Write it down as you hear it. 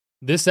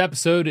This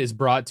episode is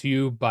brought to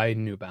you by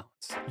New Balance.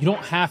 You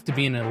don't have to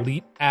be an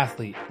elite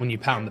athlete when you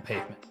pound the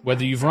pavement.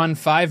 Whether you've run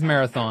 5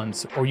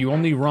 marathons or you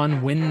only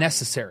run when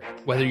necessary,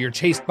 whether you're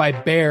chased by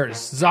bears,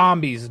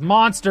 zombies,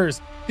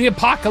 monsters, the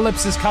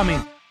apocalypse is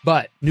coming.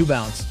 But New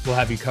Balance will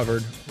have you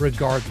covered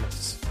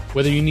regardless.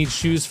 Whether you need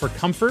shoes for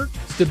comfort,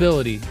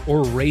 stability,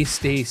 or race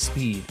day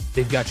speed,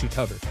 they've got you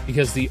covered.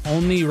 Because the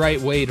only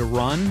right way to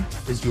run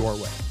is your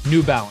way.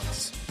 New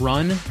Balance.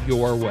 Run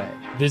your way.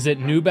 Visit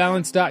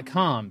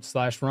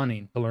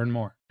newbalance.com/running to learn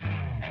more.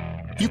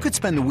 You could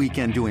spend the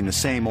weekend doing the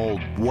same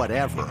old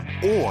whatever,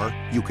 or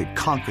you could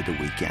conquer the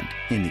weekend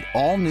in the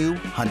all-new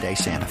Hyundai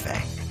Santa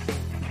Fe.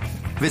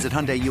 Visit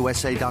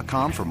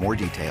HyundaiUSA.com for more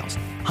details.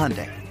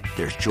 Hyundai,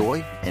 there's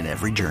joy in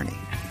every journey.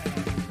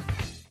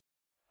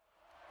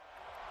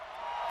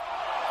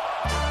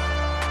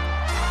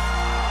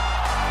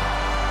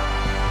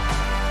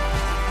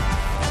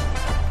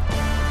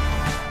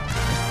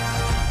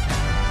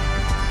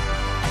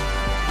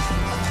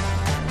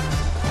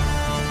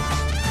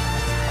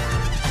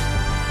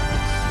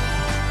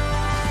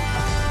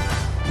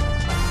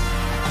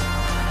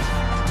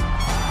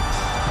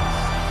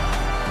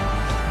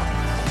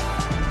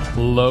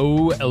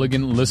 Hello,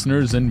 elegant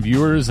listeners and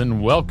viewers,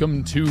 and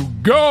welcome to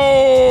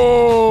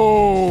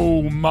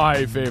Go,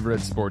 my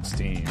favorite sports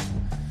team,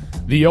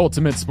 the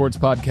ultimate sports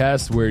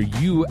podcast where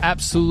you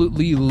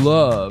absolutely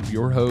love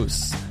your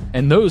hosts.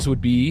 And those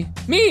would be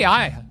me.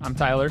 I'm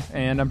Tyler,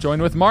 and I'm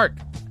joined with Mark.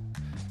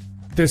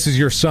 This is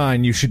your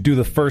sign. You should do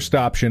the first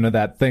option of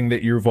that thing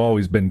that you've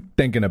always been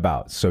thinking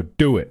about. So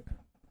do it.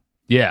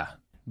 Yeah.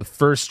 The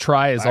first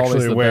try is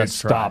always the best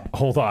stop. try.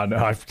 Hold on.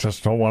 I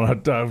just don't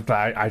want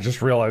to. I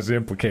just realized the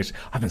implication.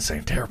 I've been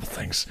saying terrible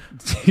things.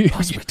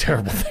 Possibly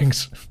terrible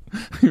things.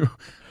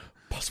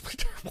 Possibly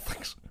terrible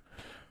things.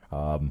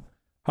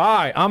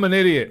 Hi, I'm an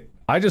idiot.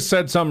 I just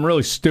said something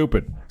really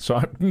stupid.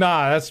 So,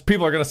 that's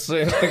people are going to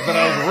think that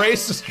I was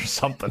racist or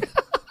something.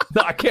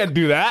 No, I can't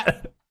do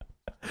that.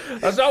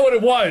 That's not what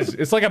it was.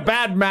 It's like a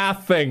bad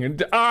math thing.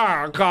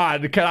 Oh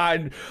God,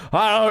 I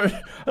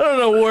don't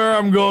know where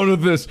I'm going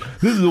with this.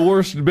 This is the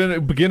worst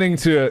beginning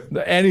to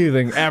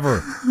anything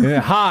ever.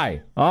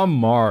 Hi, I'm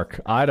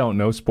Mark. I don't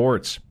know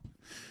sports.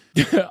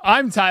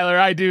 I'm Tyler.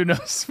 I do know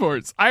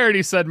sports. I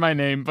already said my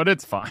name, but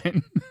it's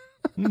fine.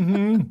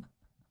 Mm-hmm.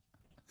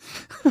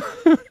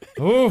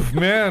 Oof,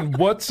 man.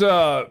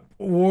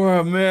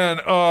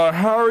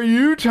 How are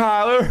you,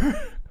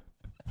 Tyler?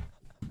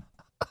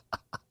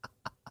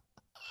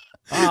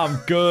 I'm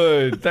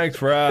good. Thanks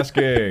for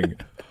asking.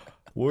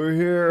 We're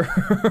here.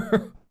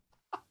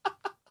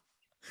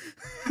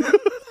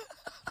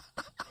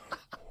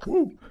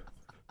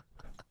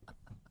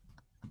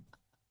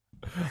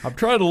 I'm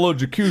trying to load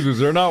jacuzzis.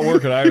 They're not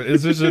working.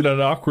 This isn't an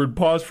awkward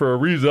pause for a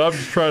reason. I'm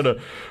trying to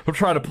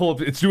pull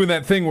up. It's doing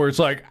that thing where it's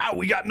like,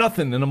 we got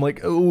nothing. And I'm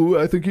like, oh,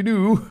 I think you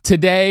do.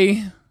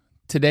 Today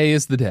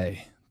is the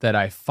day that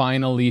I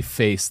finally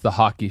face the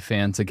hockey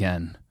fans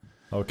again.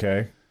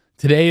 Okay.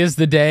 Today is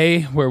the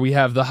day where we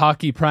have the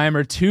Hockey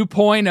Primer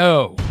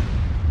 2.0.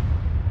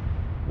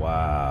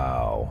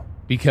 Wow.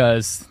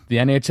 Because the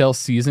NHL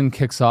season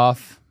kicks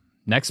off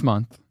next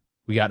month.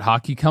 We got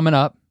hockey coming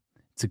up.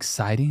 It's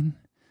exciting.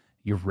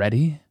 You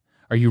ready?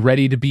 Are you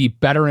ready to be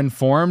better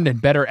informed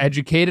and better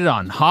educated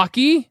on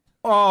hockey?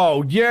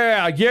 Oh,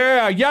 yeah,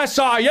 yes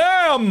I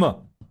am!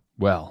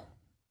 Well,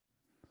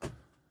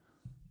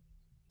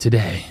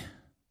 today,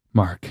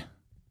 Mark,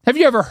 have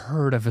you ever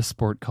heard of a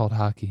sport called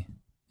hockey?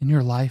 In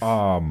your life?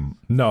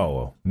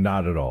 No,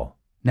 not at all.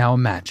 Now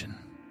imagine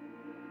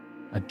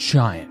a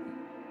giant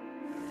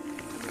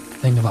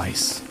thing of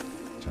ice.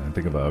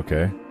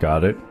 Okay,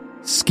 got it.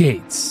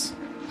 Skates,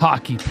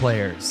 hockey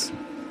players,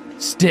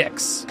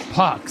 sticks,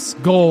 pucks,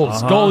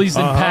 goals, goalies,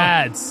 and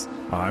pads.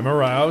 I'm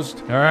aroused.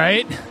 All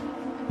right?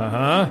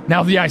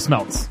 Now the ice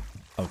melts.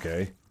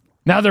 Okay.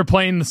 Now they're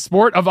playing the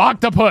sport of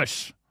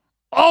octopush,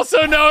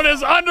 also known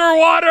as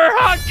underwater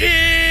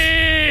hockey!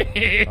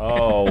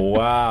 Oh,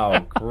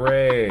 wow.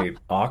 Great.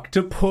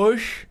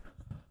 Octopush?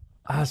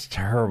 That's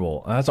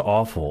terrible. That's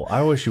awful.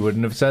 I wish you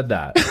wouldn't have said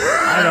that.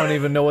 I don't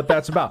even know what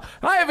that's about.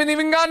 I haven't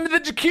even gotten to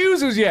the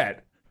jacuzzis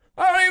yet.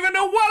 I don't even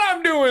know what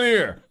I'm doing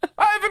here.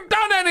 I haven't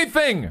done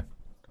anything.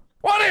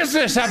 What is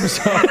this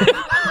episode?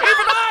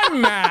 Even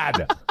I'm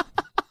mad.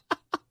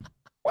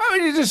 Why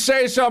would you just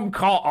say something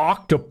called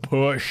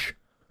octopush?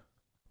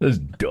 That's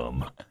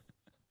dumb.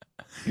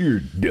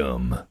 You're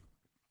dumb.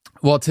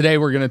 Well, today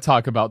we're going to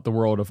talk about the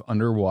world of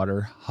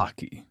underwater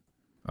hockey.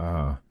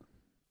 So,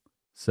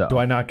 do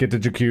I not get to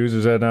jacuzzi?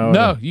 Is that now?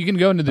 No, you can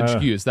go into the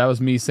jacuzzi. That was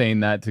me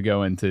saying that to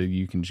go into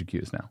you can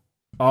jacuzzi now.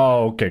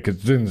 Oh, okay.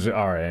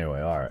 All right. Anyway,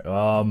 all right.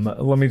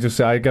 Let me just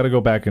say I got to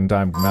go back in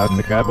time. I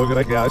got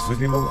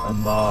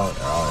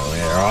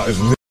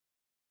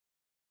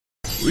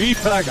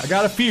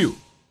a few.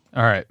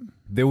 All right.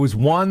 There was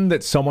one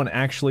that someone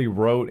actually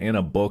wrote in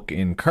a book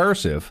in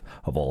cursive,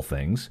 of all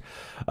things.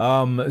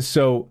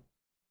 So,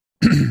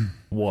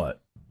 what?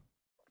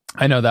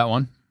 I know that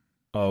one.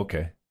 Oh,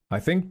 okay. I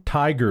think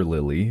Tiger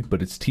Lily,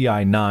 but it's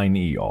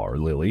Ti9ER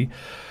Lily,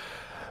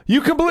 You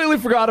completely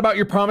forgot about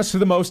your promise to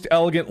the most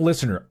elegant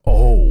listener.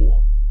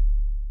 Oh.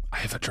 I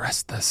have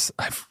addressed this.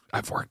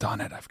 I've worked on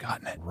it. I've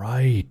gotten it.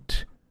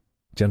 Right.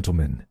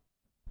 Gentlemen,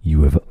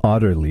 you have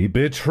utterly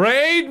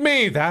betrayed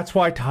me. That's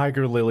why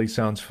Tiger Lily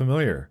sounds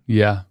familiar.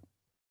 Yeah.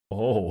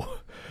 Oh.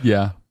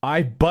 Yeah.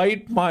 I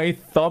bite my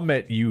thumb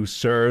at you,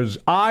 sirs.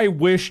 I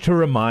wish to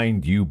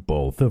remind you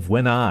both of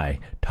when I,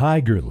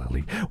 Tiger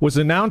Lily, was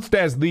announced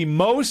as the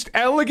most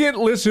elegant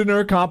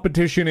listener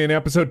competition in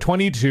episode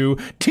 22.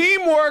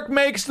 Teamwork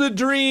makes the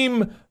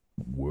dream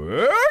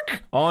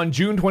work on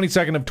June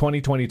 22nd of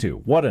 2022.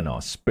 What an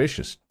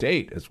auspicious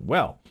date as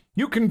well.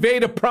 You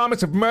conveyed a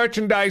promise of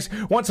merchandise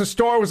once the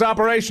store was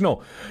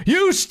operational.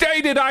 You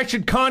stated I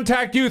should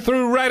contact you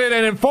through Reddit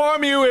and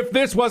inform you if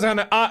this was an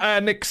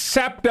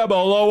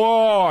acceptable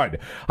award.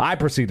 I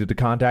proceeded to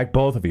contact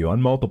both of you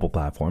on multiple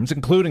platforms,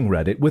 including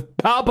Reddit, with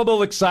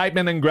palpable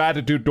excitement and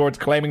gratitude towards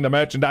claiming the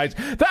merchandise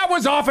that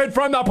was offered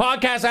from the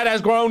podcast that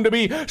has grown to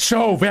be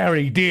so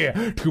very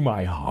dear to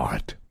my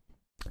heart.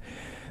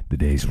 The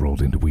days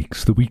rolled into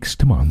weeks, the weeks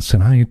to months,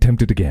 and I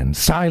attempted again.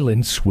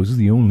 Silence was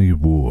the only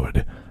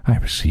reward I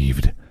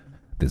received.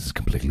 This is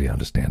completely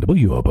understandable.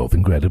 You are both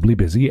incredibly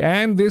busy,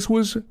 and this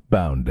was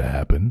bound to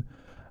happen.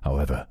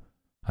 However,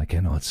 I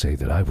cannot say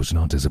that I was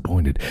not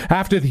disappointed.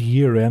 After the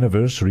year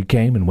anniversary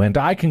came and went,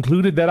 I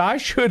concluded that I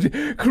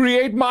should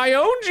create my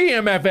own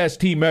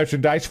GMFST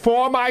merchandise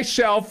for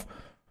myself.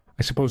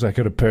 I suppose I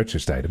could have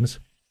purchased items,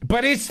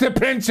 but it's the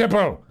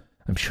principle.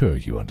 I'm sure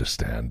you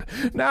understand.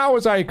 Now,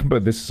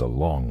 but this is a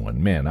long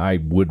one, man. I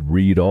would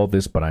read all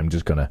this, but I'm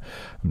gonna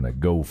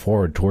go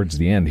forward towards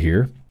the end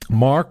here.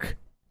 Mark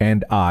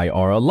and I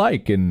are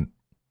alike in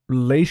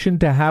relation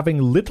to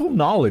having little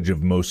knowledge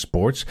of most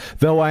sports,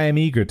 though I am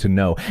eager to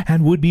know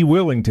and would be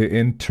willing to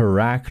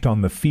interact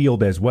on the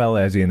field as well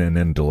as in an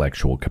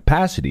intellectual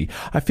capacity.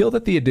 I feel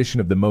that the addition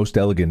of the most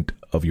elegant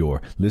of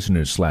your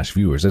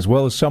listeners/viewers, as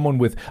well as someone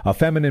with a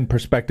feminine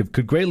perspective,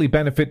 could greatly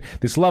benefit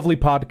this lovely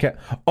podcast.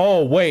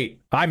 Oh, wait,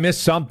 I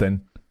missed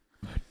something.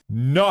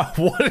 No,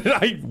 what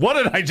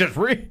did I just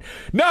read?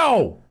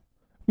 No!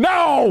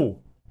 No!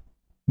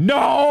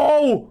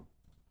 No!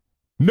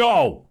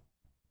 No!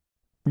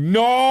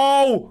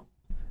 No!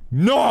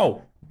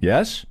 No!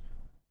 Yes?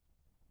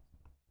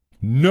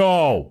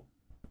 No!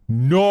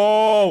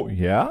 No!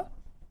 Yeah?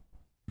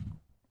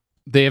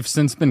 They have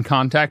since been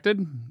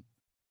contacted.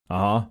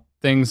 Uh-huh.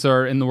 Things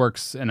are in the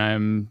works, and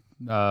I'm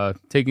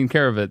taking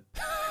care of it.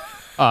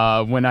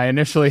 When I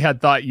initially had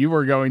thought you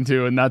were going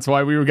to, and that's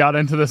why we got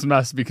into this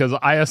mess, because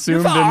I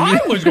assumed I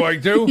was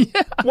going to?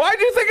 Yeah. Why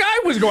do you think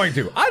I was going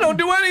to? I don't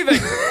do anything.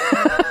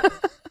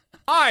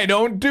 I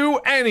don't do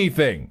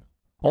anything.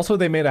 Also,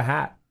 they made a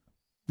hat.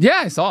 Yeah,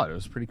 I saw it. It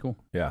was pretty cool.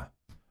 Yeah.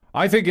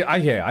 I think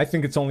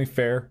it's only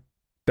fair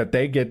that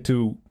they get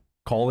to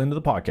call into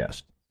the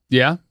podcast.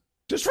 Yeah.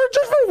 Just for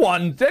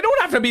one. They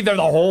don't have to be there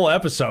the whole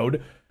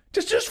episode.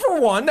 Just for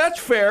one. That's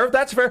fair.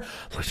 That's fair.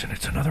 Listen,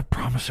 it's another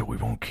promise that we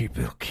won't keep.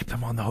 They'll keep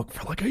them on the hook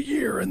for like a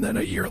year, and then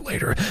a year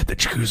later, the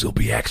juice will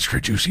be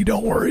extra juicy.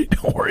 Don't worry.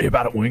 Don't worry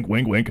about it. Wink,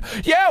 wink, wink.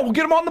 Yeah, we'll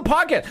get them on the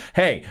podcast.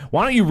 Hey,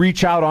 why don't you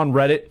reach out on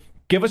Reddit?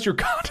 Give us your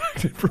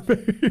contact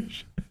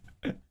information.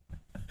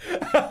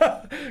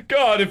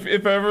 God,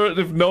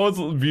 if no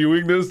one's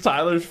viewing this,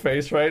 Tyler's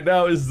face right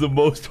now is the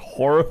most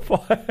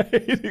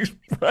horrified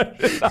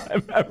expression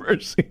I've ever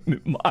seen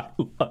in my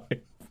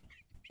life.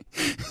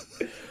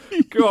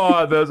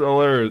 God, that's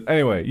hilarious.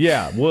 Anyway,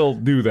 yeah, we'll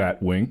do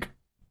that. Wink.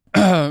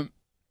 No,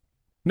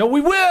 we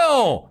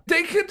will.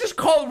 They could just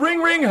call ring,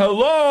 ring.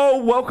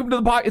 Hello, welcome to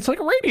the podcast. It's like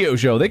a radio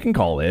show. They can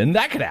call in.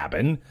 That could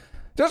happen.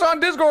 Just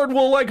on Discord,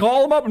 we'll like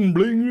call them up and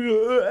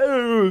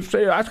bling,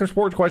 say, ask a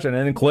sports question,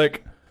 and then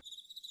click.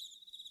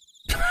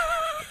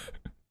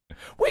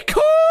 We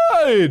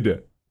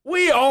could.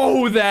 We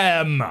owe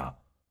them.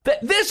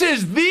 This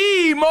is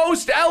the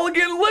most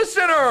elegant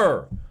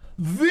listener.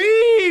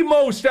 The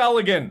most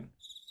elegant.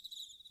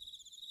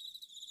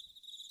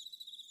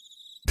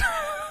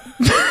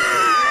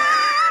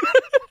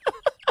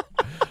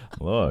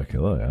 Look, I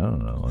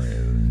don't know.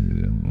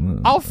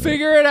 I'll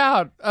figure it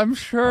out. I'm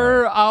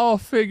sure I'll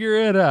figure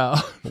it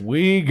out.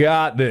 We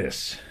got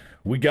this.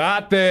 We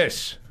got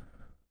this.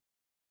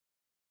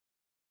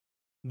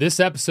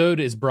 This episode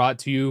is brought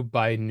to you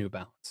by New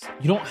Balance.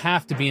 You don't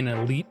have to be an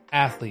elite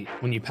athlete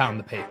when you pound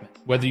the pavement.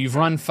 Whether you've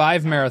run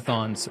 5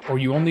 marathons or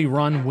you only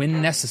run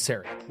when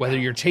necessary. Whether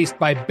you're chased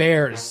by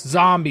bears,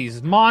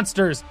 zombies,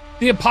 monsters,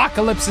 the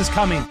apocalypse is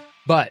coming.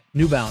 But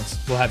New Balance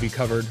will have you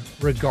covered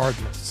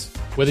regardless.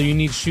 Whether you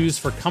need shoes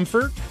for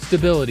comfort,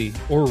 stability,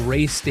 or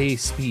race day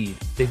speed,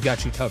 they've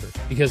got you covered.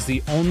 Because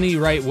the only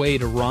right way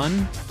to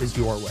run is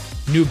your way.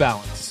 New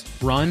Balance.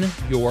 Run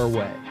your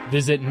way.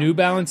 Visit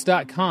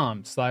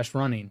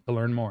newbalance.com/running to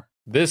learn more.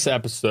 This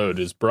episode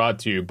is brought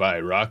to you by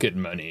Rocket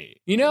Money.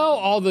 You know,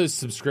 all those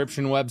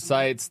subscription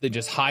websites, they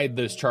just hide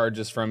those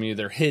charges from you.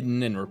 They're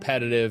hidden and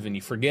repetitive, and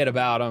you forget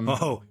about them.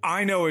 Oh,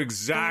 I know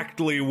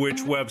exactly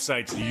which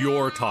websites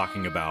you're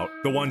talking about.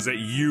 The ones that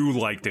you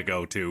like to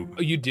go to.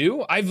 Oh, you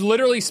do? I've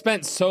literally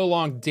spent so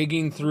long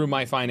digging through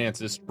my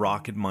finances.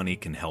 Rocket Money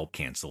can help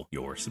cancel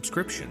your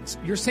subscriptions.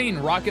 You're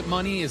saying Rocket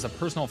Money is a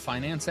personal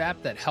finance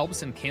app that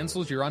helps and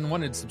cancels your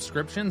unwanted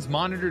subscriptions,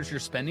 monitors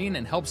your spending,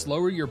 and helps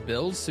lower your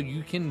bills so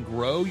you can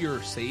grow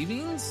your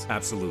savings?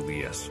 Absolutely,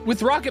 yes.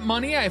 With Rocket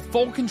Money, I have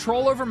full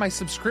control over my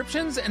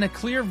subscriptions and a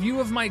clear view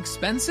of my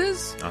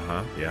expenses.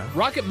 Yeah.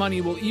 Rocket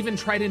Money will even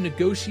try to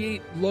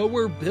negotiate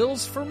lower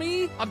bills for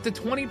me, up to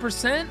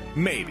 20%.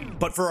 Maybe.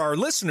 But for our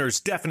listeners,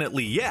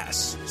 definitely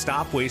yes.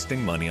 Stop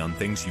wasting money on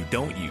things you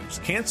don't use.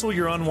 Cancel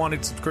your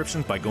unwanted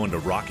subscriptions by going to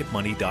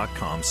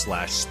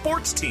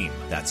rocketmoney.com/sportsteam.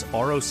 That's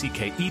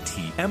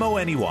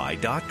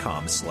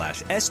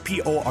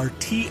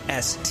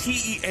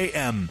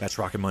ROCKETMONEY.com/SPORTSTEAM. That's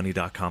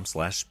rocketmoney.com/sportsteam.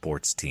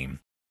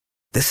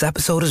 This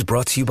episode is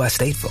brought to you by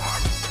State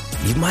Farm.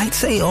 You might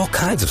say all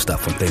kinds of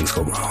stuff when things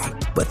go wrong,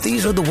 but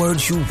these are the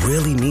words you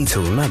really need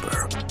to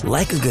remember.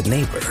 Like a good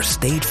neighbor,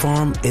 State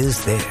Farm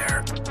is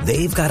there.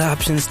 They've got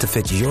options to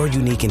fit your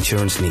unique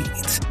insurance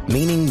needs,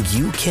 meaning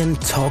you can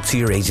talk to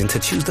your agent to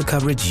choose the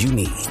coverage you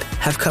need,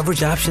 have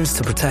coverage options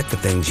to protect the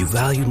things you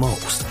value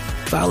most,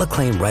 file a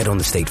claim right on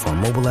the State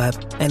Farm mobile app,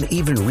 and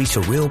even reach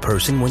a real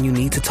person when you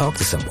need to talk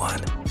to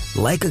someone.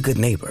 Like a good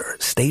neighbor,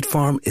 State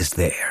Farm is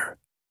there.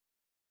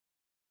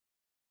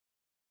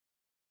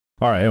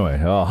 All right, anyway,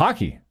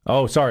 hockey.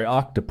 Oh, sorry,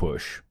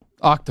 Octopush.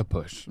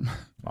 Octopus.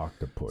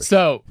 Octopush.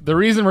 So the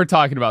reason we're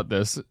talking about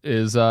this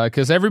is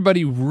because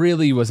everybody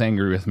really was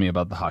angry with me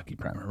about the hockey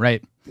primer,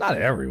 right? Not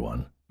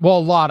everyone. Well, a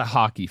lot of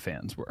hockey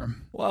fans were.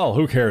 Well,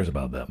 who cares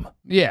about them?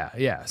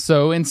 Yeah.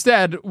 So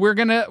instead, we're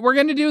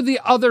gonna do the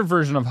other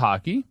version of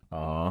hockey,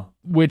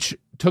 which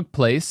took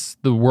place.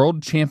 The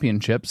World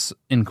Championships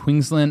in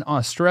Queensland,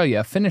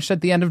 Australia, finished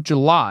at the end of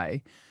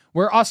July,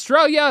 where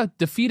Australia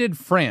defeated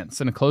France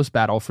in a close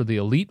battle for the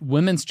Elite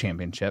Women's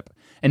Championship,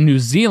 and New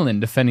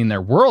Zealand defending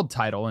their world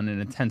title in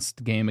an intense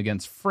game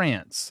against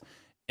France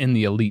in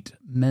the Elite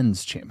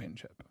Men's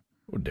Championship.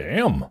 Oh,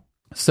 damn.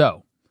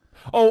 So.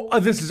 Oh,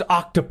 this is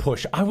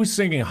Octopush. I was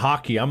singing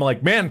hockey. I'm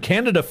like, man,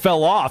 Canada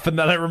fell off. And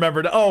then I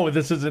remembered,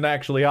 this isn't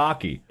actually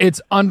hockey. It's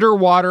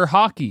underwater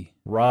hockey.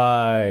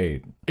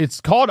 Right.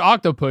 It's called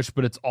Octopush,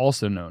 but it's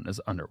also known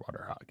as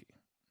underwater hockey.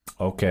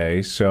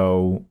 Okay,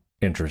 so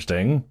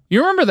interesting.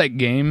 You remember that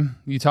game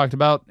you talked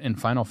about in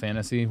Final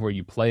Fantasy where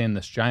you play in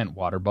this giant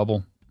water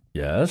bubble?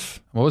 Yes.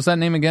 What was that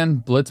name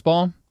again?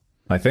 Blitzball?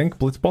 I think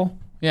Blitzball.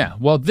 Yeah,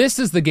 well, this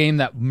is the game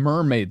that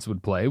mermaids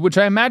would play, which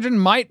I imagine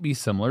might be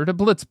similar to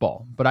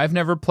Blitzball, but I've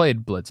never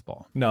played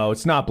Blitzball. No,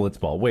 it's not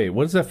Blitzball. Wait,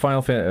 what is that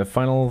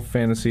Final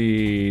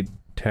Fantasy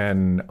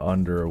X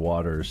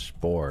underwater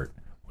sport?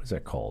 What is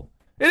that called?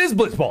 It is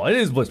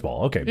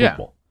Blitzball. Okay,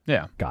 Blitzball.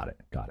 Yeah. Got it.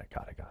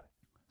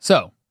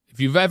 So, if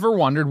you've ever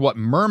wondered what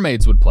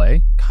mermaids would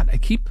play, God,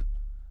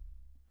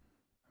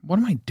 what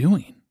am I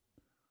doing?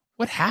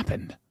 What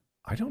happened?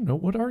 I don't know.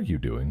 What are you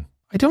doing?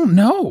 I don't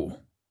know.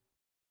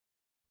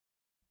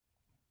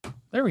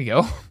 There we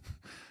go.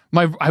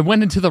 I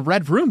went into the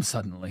red room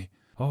suddenly.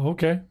 Oh,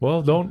 okay.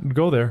 Well, don't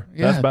go there.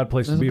 Yeah, that's a bad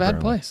place to be. It's a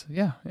bad place.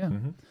 Yeah.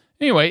 Mm-hmm.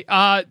 Anyway,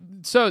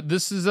 so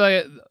this is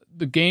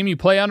the game you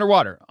play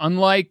underwater.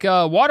 Unlike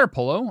water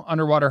polo,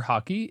 underwater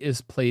hockey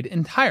is played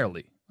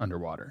entirely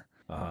underwater.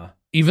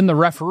 Even the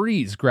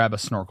referees grab a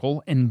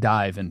snorkel and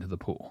dive into the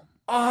pool.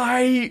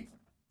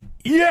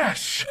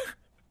 Yes!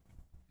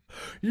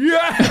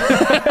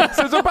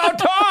 It's about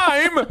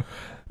time!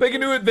 They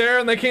can do it there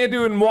and they can't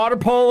do it in water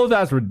polo?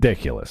 That's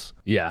ridiculous.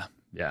 Yeah.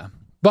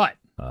 But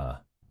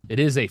it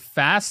is a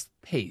fast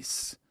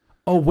pace.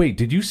 Oh, wait,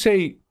 did you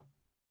say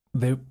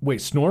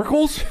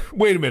snorkels?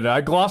 Wait a minute, I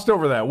glossed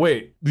over that.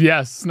 Wait.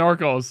 Yes,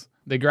 snorkels.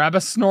 They grab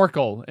a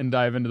snorkel and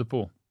dive into the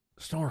pool.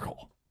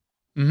 Snorkel.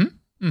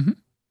 Mm-hmm.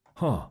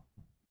 Huh.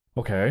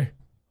 Okay.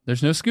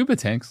 There's no scuba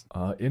tanks.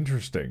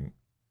 Interesting.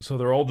 So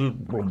they're all just...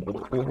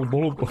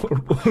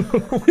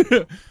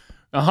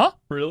 Uh-huh.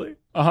 Really?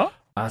 Uh-huh.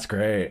 That's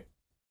great.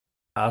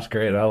 I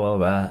love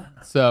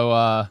that.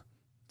 So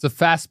it's a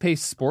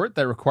fast-paced sport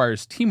that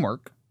requires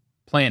teamwork,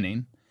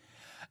 planning,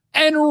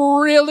 and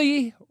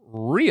really,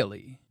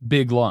 really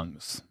big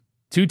lungs.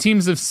 2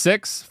 teams of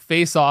 6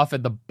 face off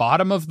at the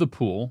bottom of the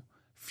pool,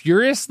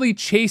 furiously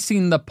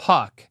chasing the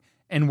puck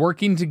and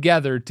working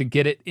together to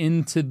get it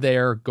into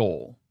their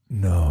goal.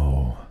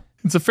 No.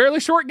 It's a fairly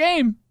short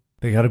game.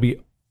 They got to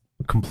be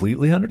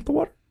completely under the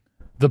water?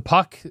 The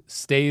puck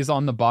stays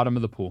on the bottom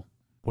of the pool.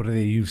 What do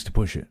they use to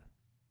push it?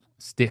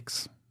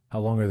 Sticks. How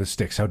long are the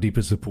sticks? How deep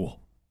is the pool?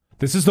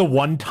 This is the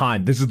one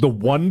time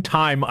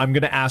I'm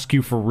going to ask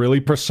you for really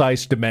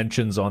precise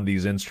dimensions on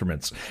these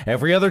instruments.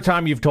 Every other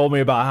time you've told me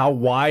about how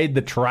wide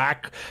the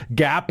track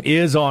gap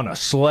is on a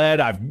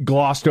sled, I've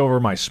glossed over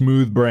my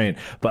smooth brain.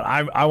 But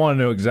I want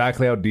to know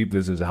exactly how deep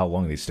this is, how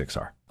long these sticks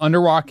are.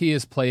 Underwalkie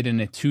is played in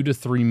a 2 to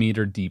 3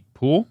 meter deep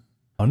pool.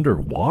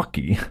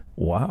 Underwalkie?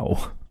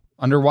 Wow.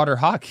 Underwater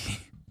hockey.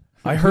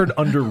 I heard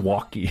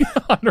underwalkie.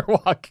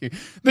 Underwalkie.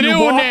 The You're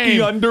new walking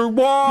name.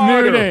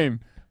 underwater. New name.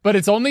 But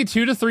it's only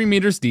 2 to 3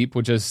 meters deep,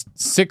 which is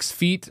 6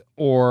 feet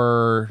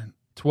or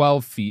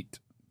 12 feet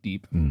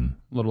deep. A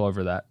little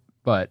over that.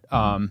 But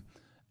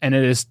and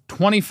it is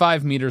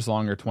 25 meters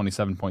long or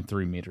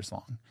 27.3 meters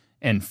long,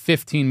 and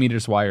 15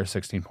 meters wide or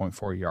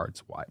 16.4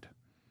 yards wide.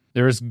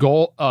 There is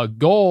a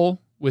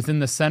goal within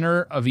the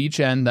center of each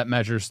end that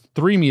measures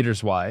 3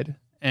 meters wide,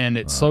 and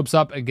it slopes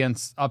up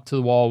to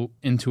the wall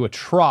into a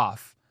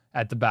trough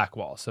at the back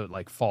wall, so it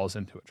like falls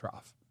into a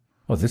trough.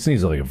 Well, this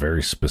needs like a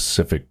very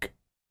specific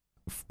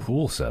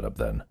pool setup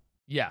then.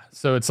 Yeah,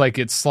 so it's like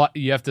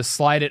you have to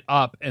slide it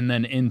up and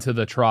then into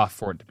the trough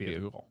for it to be a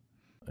goal.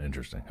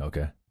 Interesting.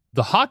 Okay.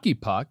 The hockey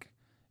puck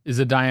is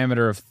a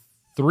diameter of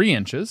 3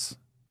 inches.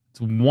 It's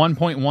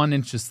 1.1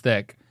 inches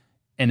thick,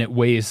 and it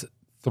weighs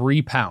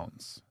 3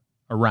 pounds,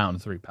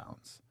 around 3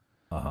 pounds.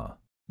 Uh-huh.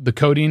 The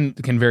coating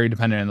can vary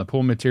depending on the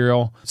pool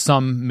material.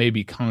 Some may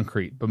be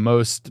concrete, but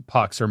most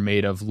pucks are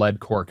made of lead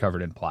core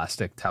covered in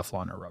plastic,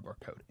 Teflon, or rubber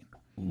coating.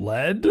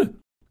 Lead?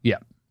 Yeah.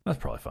 That's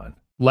probably fine.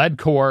 Lead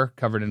core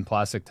covered in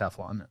plastic,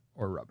 Teflon,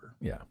 or rubber.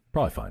 Yeah,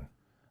 probably fine.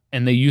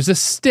 And they use a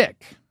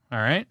stick, all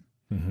right?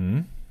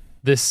 Mm-hmm.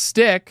 This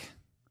stick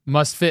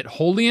must fit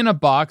wholly in a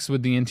box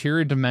with the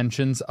interior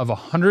dimensions of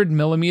 100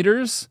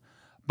 millimeters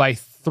by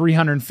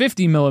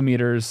 350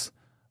 millimeters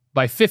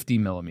by 50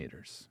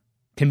 millimeters.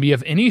 Can be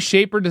of any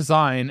shape or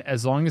design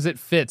as long as it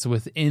fits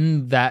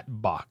within that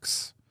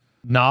box.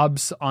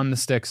 Knobs on the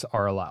sticks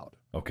are allowed.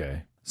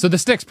 Okay. So the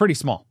stick's pretty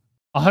small.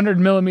 100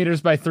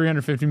 millimeters by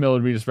 350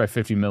 millimeters by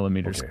 50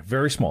 millimeters. Okay,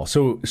 very small.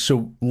 So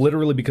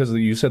literally because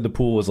you said the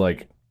pool was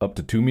like up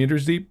to 2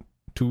 meters deep?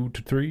 2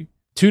 to 3?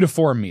 2 to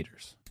 4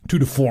 meters. 2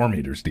 to 4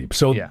 meters deep.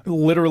 So Yeah.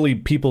 literally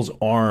people's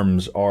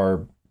arms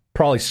are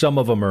probably, some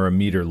of them are a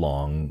meter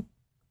long.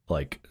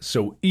 Like,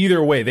 so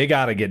either way, they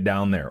got to get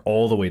down there,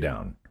 all the way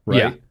down,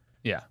 right?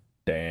 Yeah.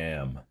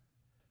 Damn.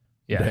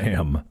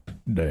 Yeah.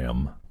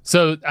 Damn.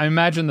 So I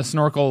imagine the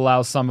snorkel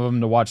allows some of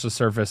them to watch the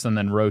surface and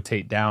then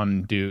rotate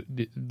down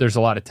and there's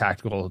a lot of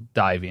tactical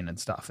diving and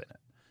stuff in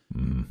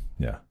it.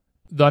 Yeah.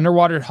 The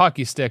underwater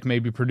hockey stick may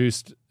be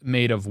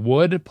made of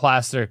wood,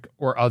 plastic,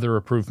 or other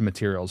approved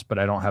materials, but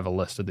I don't have a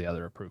list of the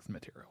other approved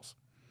materials.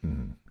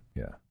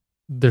 Yeah.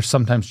 They're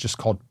sometimes just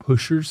called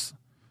pushers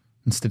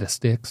instead of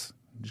sticks.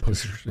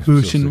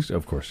 Pushing.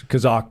 Of course.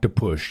 Because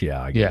octopus,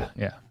 yeah. I get it.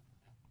 Yeah.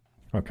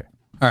 Okay.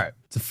 All right.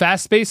 It's a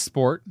fast-paced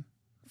sport.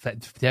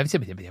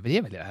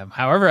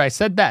 However, I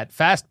said that.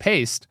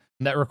 Fast-paced.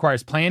 That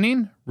requires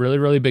planning, really,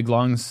 really big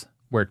lungs,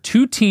 where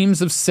 2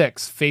 teams of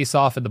 6 face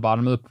off at the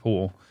bottom of the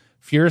pool,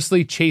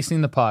 furiously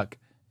chasing the puck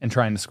and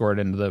trying to score it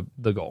into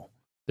the goal.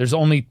 There's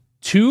only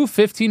 2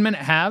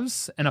 15-minute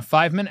halves and a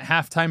 5-minute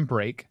halftime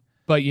break.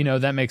 But,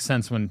 that makes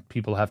sense when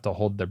people have to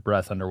hold their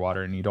breath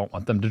underwater and you don't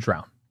want them to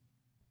drown.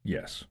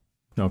 Yes.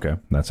 Okay.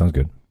 That sounds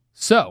good.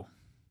 So,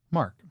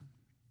 Mark.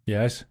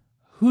 Yes?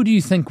 Who do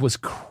you think was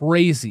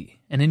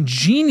crazy and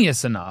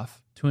ingenious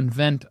enough to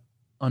invent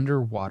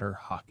underwater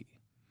hockey?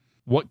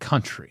 What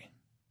country?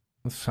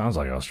 It sounds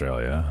like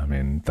Australia. I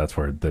mean, that's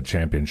where the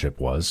championship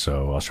was.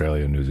 So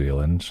Australia, New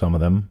Zealand, some of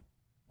them.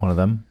 One of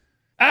them.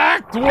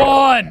 Act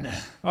 1!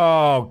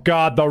 Oh,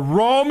 God, the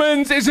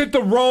Romans? Is it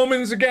the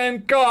Romans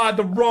again? God,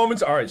 the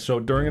Romans. All right, so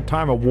during a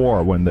time of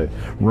war when the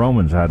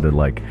Romans had to,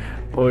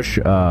 push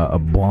a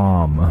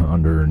bomb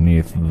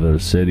underneath the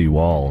city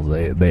walls,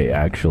 they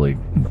actually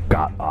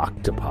got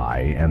octopi,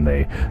 and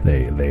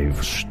they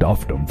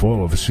stuffed them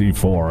full of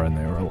C4, and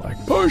they were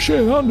like, push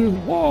it under the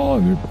wall,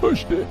 and they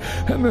pushed it,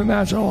 and then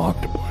that's how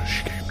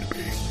octopus came to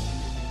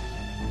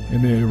be.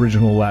 In the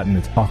original Latin,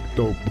 it's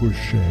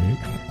octopusse.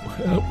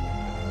 Well,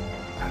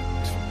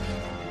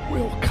 that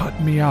will cut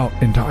me out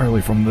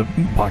entirely from the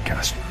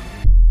podcast.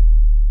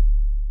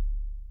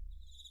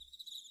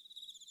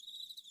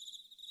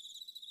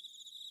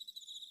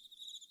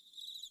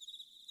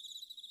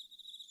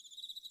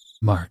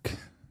 Mark,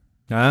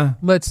 Huh?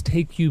 let's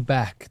take you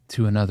back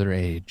to another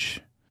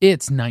age.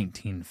 It's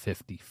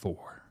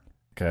 1954.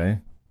 Okay.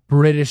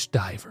 British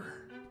diver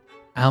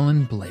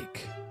Alan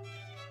Blake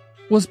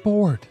was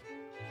bored.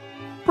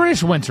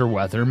 British winter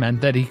weather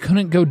meant that he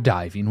couldn't go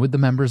diving with the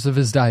members of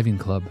his diving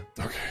club.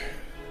 Okay.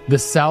 The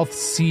South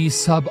Sea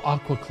Sub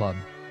Aqua Club.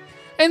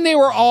 And they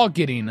were all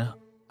getting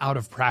out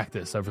of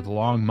practice over the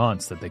long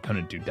months that they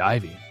couldn't do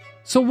diving.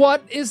 So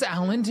what is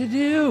Alan to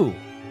do?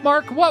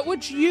 Mark, what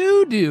would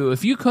you do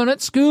if you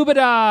couldn't scuba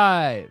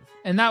dive?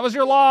 And that was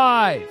your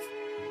life.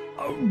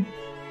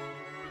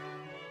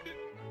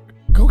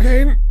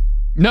 Cocaine?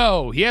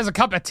 No, he has a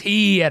cup of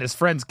tea at his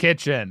friend's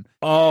kitchen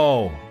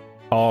Oh,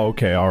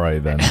 okay. All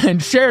right, then.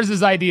 and shares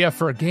his idea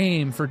for a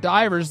game for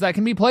divers that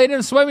can be played in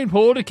a swimming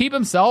pool to keep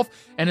himself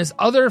and his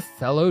other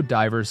fellow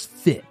divers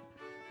fit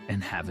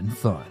and having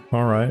fun.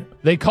 All right.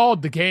 They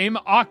called the game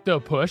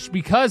Octopush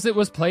because it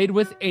was played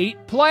with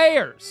 8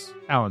 players.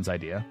 Alan's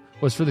idea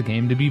was for the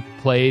game to be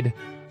played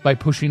by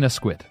pushing a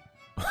squid,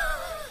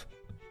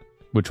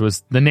 which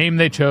was the name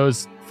they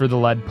chose for the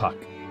lead puck.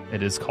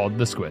 It is called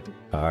the squid.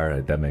 All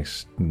right. That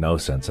makes no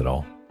sense at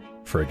all.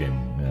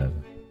 friggin'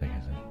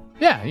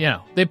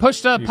 Yeah, they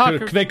pushed a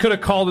puck. They could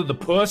have called it the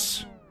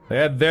puss. They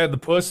had the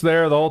puss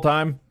there the whole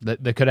time.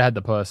 They could have had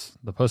the puss.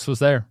 The puss was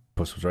there.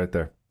 Puss was right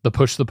there. The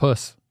push the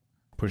puss.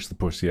 Push the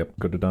puss, yep.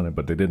 Could have done it,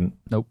 but they didn't.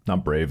 Nope.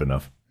 Not brave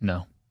enough.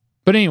 No.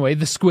 But anyway,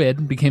 the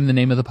squid became the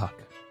name of the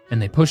puck.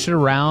 And they pushed it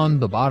around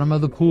the bottom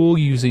of the pool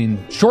using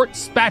short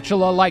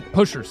spatula-like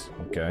pushers.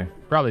 Okay.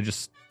 Probably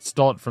just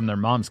stole it from their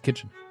mom's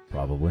kitchen.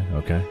 Probably,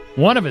 okay.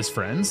 One of his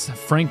friends,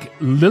 Frank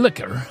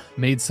Lilleker,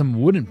 made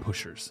some wooden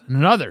pushers. And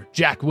another,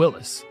 Jack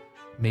Willis,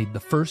 made the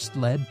first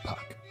lead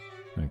puck.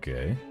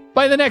 Okay.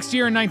 By the next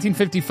year in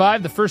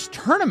 1955, the first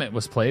tournament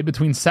was played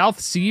between South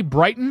Sea,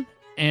 Brighton,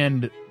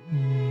 and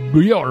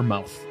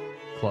Bournemouth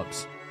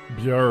clubs.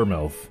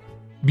 Bournemouth.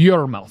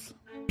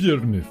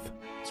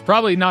 It's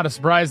probably not a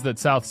surprise that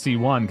South Sea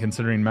won,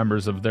 considering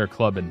members of their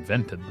club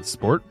invented the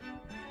sport.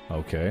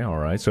 Okay, all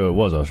right. So it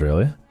was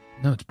Australia.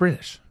 No, it's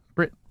British.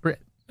 Brit.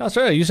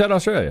 Australia. You said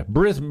Australia.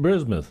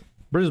 Brisbane.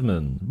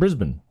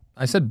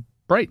 I said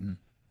Brighton.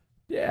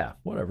 Yeah,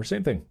 whatever.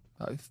 Same thing.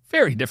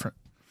 Very different.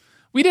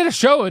 We did a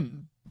show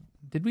in...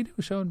 Did we do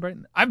a show in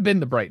Brighton? I've been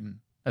to Brighton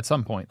at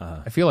some point.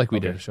 I feel like we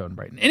did a show in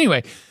Brighton.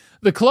 Anyway,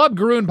 the club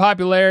grew in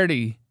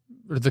popularity.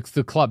 Or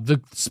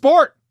the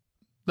sport.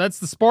 That's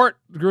the sport.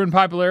 Grew in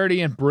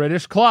popularity in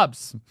British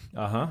clubs.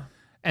 Uh-huh.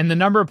 And the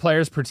number of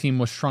players per team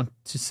was shrunk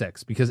to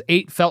 6 because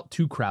 8 felt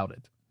too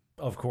crowded.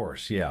 Of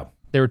course, yeah.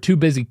 They were too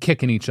busy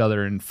kicking each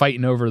other and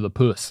fighting over the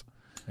puss.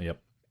 Yep.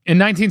 In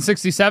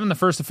 1967, the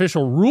first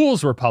official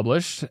rules were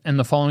published, and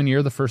the following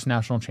year, the first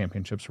national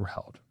championships were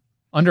held.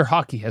 Under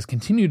hockey has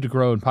continued to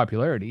grow in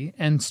popularity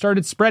and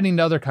started spreading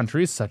to other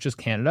countries such as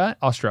Canada,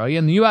 Australia,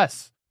 and the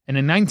U.S. And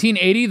in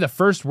 1980, the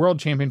first World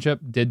Championship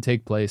did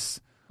take place.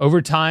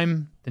 Over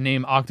time, the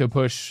name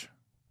Octopush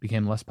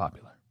became less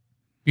popular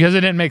because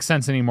it didn't make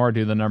sense anymore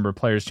due to the number of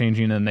players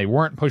changing, and they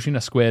weren't pushing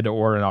a squid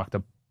or an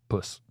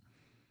octopus.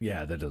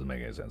 Yeah, that doesn't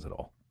make any sense at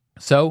all.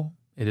 So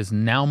it is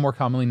now more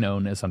commonly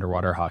known as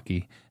underwater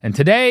hockey. And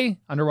today,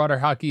 underwater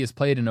hockey is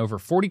played in over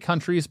 40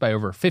 countries by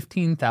over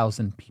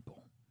 15,000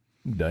 people.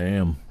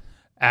 Damn.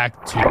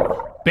 Act 2.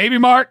 Baby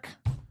Mark,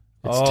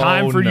 it's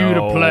time for you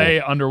to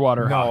play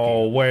underwater hockey.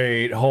 No,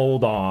 wait,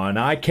 hold on.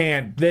 I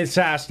can't. This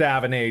has to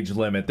have an age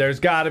limit. There's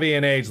got to be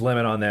an age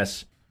limit on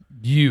this.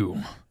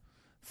 You,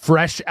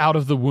 fresh out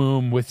of the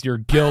womb with your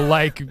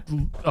gill-like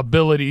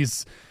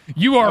abilities,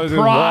 you are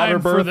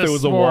primed for this. It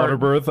was a water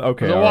birth.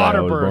 Okay, it was a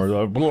water birth.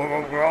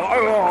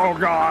 Oh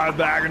God,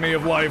 the agony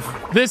of life.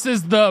 This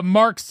is the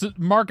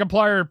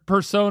Markiplier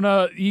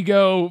persona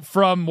ego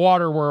from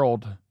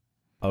Waterworld.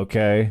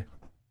 Okay,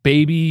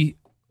 baby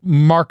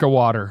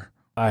Markawater.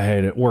 I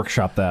hate it.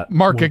 Workshop that.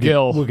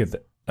 Markagill. We'll get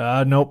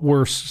that. Nope,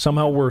 worse.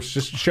 Somehow worse.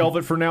 Just shelve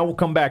it for now. We'll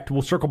come back.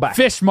 We'll circle back.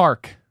 Fish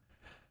Mark.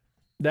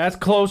 That's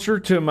closer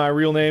to my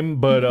real name,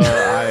 but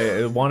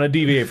I want to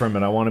deviate from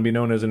it. I want to be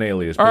known as an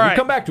alias. But we'll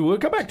come back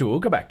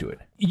to it.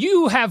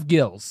 You have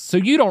gills, so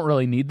you don't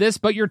really need this,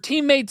 but your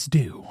teammates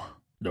do.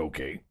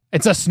 Okay.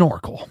 It's a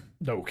snorkel.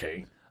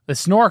 Okay. The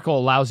snorkel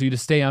allows you to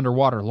stay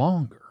underwater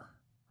longer.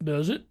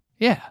 Does it?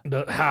 Yeah.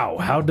 How?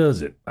 How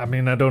does it? I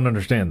mean, I don't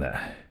understand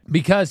that.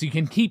 Because you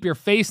can keep your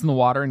face in the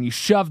water and you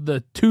shove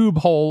the tube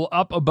hole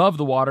up above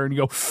the water and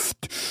you go...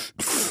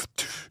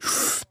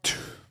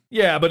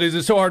 Yeah, but is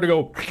it so hard to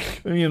go,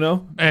 you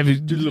know?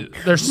 And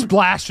they're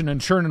splashing and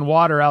churning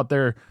water out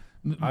there.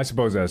 I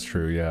suppose that's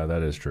true. Yeah,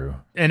 that is true.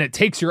 And it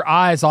takes your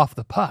eyes off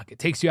the puck. It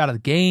takes you out of the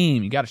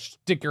game. You got to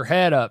stick your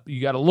head up.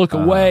 You got to look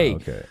away.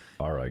 Okay.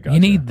 All right. Gotcha. You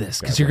need this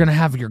because you're going to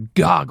have your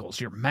goggles,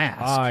 your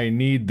mask. I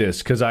need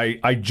this because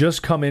I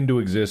just come into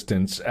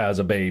existence as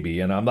a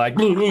baby and I'm like,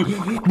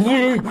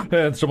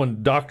 and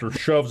someone, doctor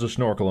shoves a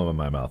snorkel in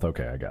my mouth.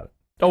 Okay, I got it.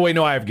 Oh, wait,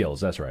 no, I have gills.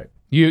 That's right.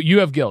 You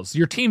have gills.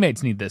 Your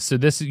teammates need this. So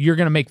you're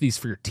going to make these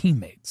for your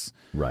teammates.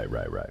 Right.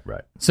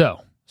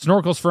 So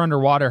snorkels for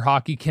underwater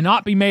hockey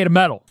cannot be made of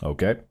metal.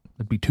 Okay.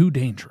 It'd be too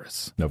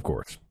dangerous. Of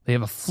course. They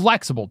have a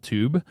flexible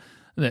tube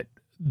that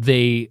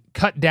they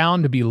cut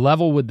down to be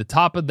level with the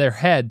top of their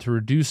head to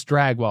reduce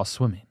drag while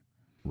swimming.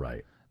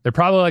 Right. They're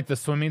probably like the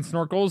swimming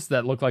snorkels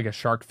that look like a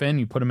shark fin.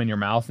 You put them in your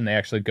mouth and they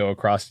actually go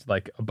across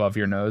like above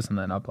your nose and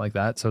then up like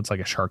that. So it's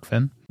like a shark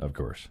fin. Of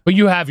course. But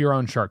you have your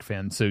own shark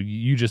fin, so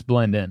you just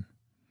blend in.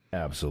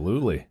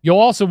 Absolutely. You'll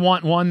also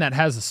want one that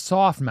has a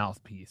soft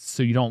mouthpiece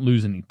so you don't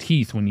lose any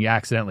teeth when you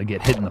accidentally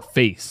get hit in the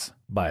face.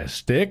 By a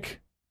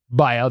stick?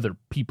 By other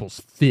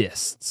people's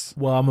fists.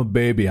 Well, I'm a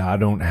baby. I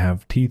don't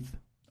have teeth.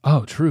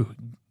 Oh, true.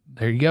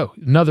 There you go.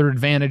 Another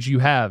advantage you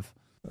have.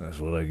 That's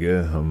what I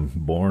get. I'm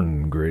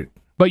born great.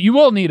 But you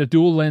will need a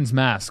dual lens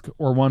mask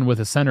or one with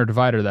a center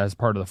divider that is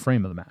part of the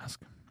frame of the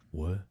mask.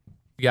 What?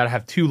 You got to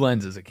have two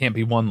lenses. It can't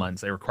be one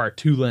lens. They require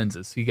two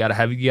lenses. You got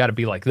to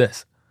be like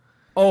this.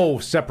 Oh,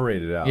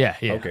 separated out. Yeah.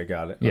 Okay,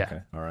 got it. Yeah.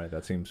 Okay. All right.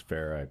 That seems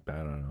fair. I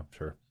don't know.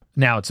 Sure.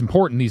 Now, it's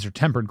important these are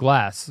tempered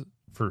glass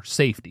for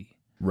safety.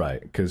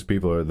 Right, because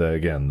people are,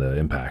 the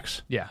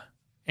impacts. Yeah.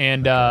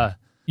 And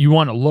you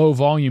want a low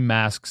volume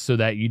mask so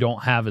that you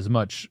don't have as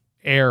much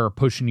air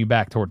pushing you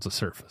back towards the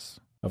surface.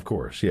 Of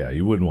course, yeah,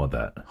 you wouldn't want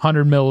that.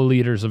 100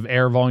 milliliters of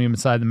air volume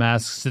inside the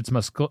mask sits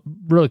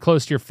really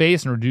close to your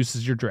face and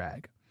reduces your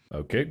drag.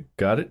 Okay,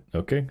 got it.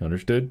 Okay,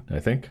 understood, I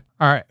think.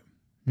 All right.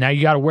 Now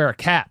you got to wear a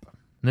cap.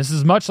 And this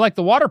is much like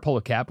the water polo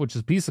cap, which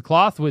is a piece of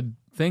cloth with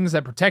things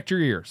that protect your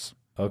ears.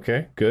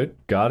 Okay, good.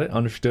 Got it.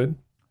 Understood.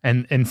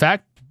 And in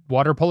fact,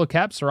 water polo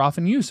caps are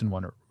often used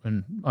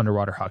in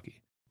underwater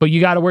hockey. But you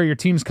got to wear your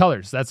team's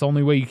colors. That's the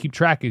only way you keep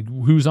track of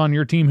who's on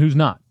your team, who's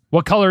not.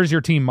 What color is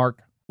your team,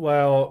 Mark?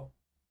 Well,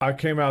 I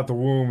came out the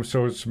womb,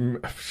 so it's a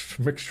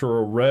mixture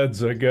of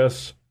reds, I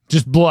guess.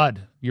 Just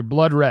blood. Your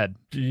blood red.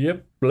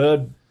 Yep,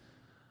 blood.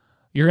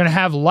 You're going to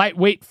have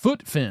lightweight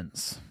foot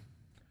fins.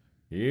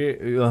 Yeah,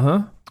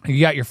 uh-huh. You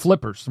got your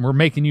flippers. And we're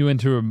making you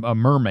into a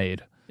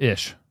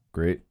mermaid-ish.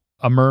 Great.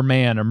 A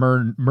merman, a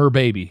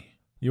merbaby.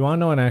 You want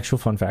to know an actual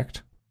fun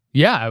fact?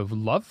 Yeah, I would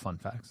love fun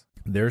facts.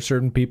 There are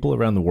certain people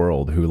around the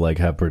world who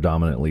have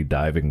predominantly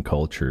diving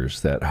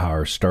cultures that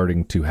are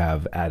starting to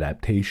have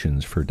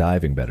adaptations for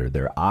diving better.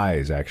 Their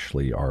eyes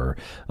actually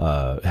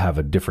have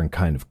a different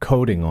kind of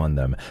coating on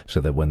them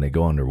so that when they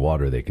go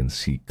underwater, they can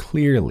see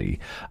clearly.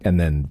 And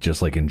then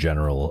just like in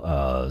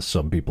general,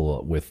 some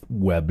people with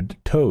webbed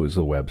toes,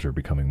 the webs are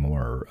becoming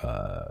more,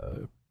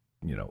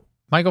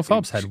 Michael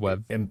Phelps had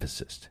web.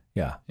 Emphasized.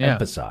 Yeah.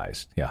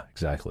 Emphasized. Yeah,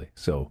 exactly.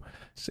 So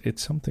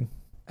it's something.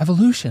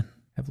 Evolution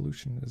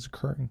is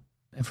occurring.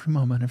 Every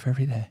moment of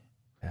every day.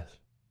 Yes.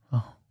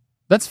 Oh,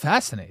 that's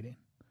fascinating.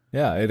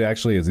 Yeah, it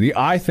actually is. The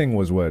eye thing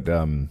was what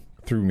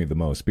threw me the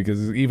most,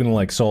 because even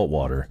like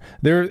saltwater,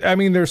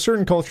 there's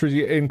certain cultures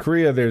in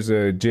Korea. There's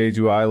a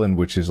Jeju Island,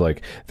 which is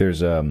like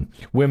there's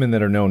women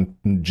that are known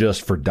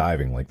just for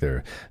diving. Like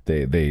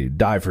they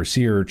dive for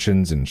sea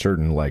urchins and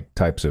certain like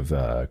types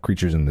of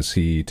creatures in the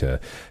sea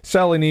to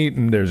sell and eat.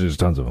 And there's just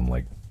tons of them.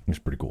 Like, it's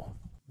pretty cool.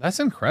 That's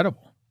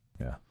incredible.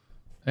 Yeah.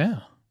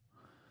 Yeah.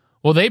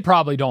 Well, they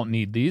probably don't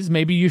need these.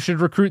 Maybe you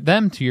should recruit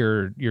them to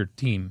your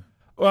team.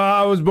 Well,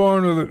 I was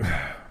born with it.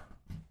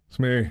 It's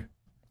me.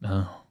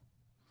 Oh.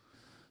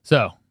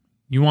 So,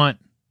 you want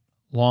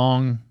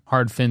long,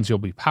 hard fins. You'll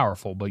be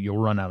powerful, but you'll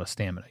run out of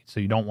stamina. So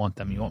you don't want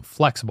them. You want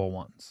flexible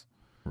ones.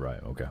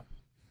 Right, okay.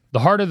 The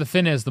harder the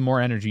fin is, the more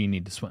energy you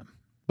need to swim.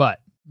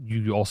 But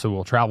you also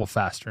will travel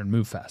faster and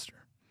move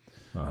faster.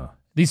 Uh-huh.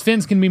 These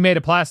fins can be made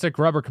of plastic,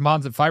 rubber,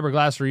 composite,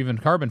 fiberglass, or even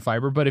carbon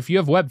fiber. But if you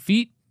have webbed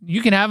feet,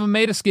 you can have them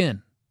made of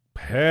skin.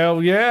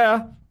 Hell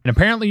yeah. And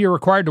apparently you're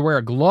required to wear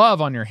a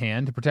glove on your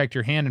hand to protect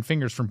your hand and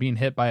fingers from being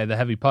hit by the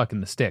heavy puck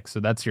and the stick. So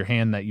that's your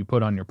hand that you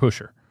put on your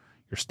pusher,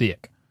 your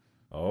stick.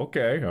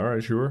 Okay, all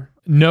right, sure.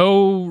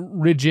 No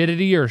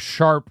rigidity or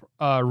sharp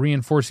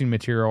reinforcing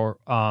material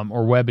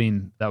or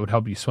webbing that would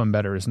help you swim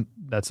better.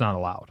 That's not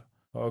allowed.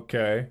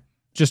 Okay.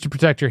 Just to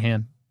protect your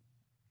hand.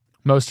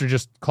 Most are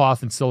just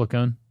cloth and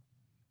silicone.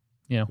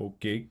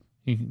 Okay.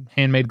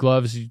 Handmade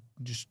gloves. You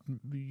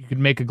could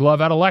make a glove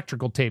out of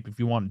electrical tape if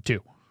you wanted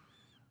to.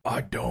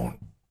 I don't.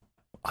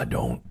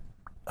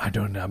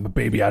 I'm a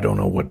baby. I don't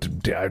know what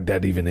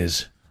that even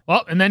is.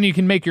 Well, and then you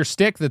can make your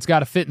stick that's got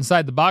to fit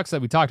inside the box that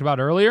we talked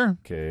about earlier.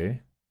 Okay.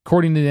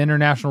 According to the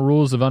international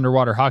rules of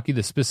underwater hockey,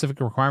 the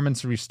specific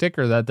requirements of your stick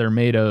are that they're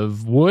made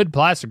of wood,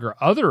 plastic,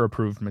 or other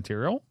approved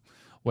material,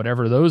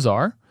 whatever those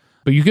are.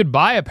 But you could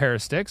buy a pair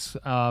of sticks,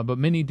 but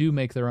many do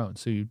make their own.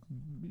 So you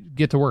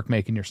get to work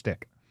making your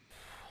stick.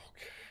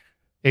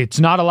 It's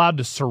not allowed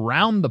to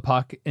surround the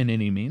puck in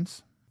any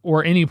means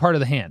or any part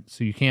of the hand.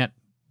 So you can't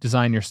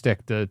design your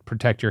stick to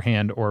protect your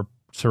hand or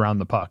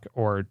surround the puck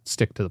or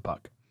stick to the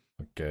puck.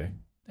 Okay.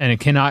 And it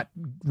cannot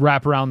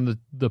wrap around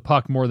the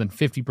puck more than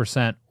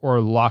 50% or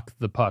lock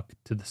the puck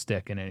to the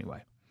stick in any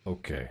way.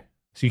 Okay.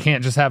 So you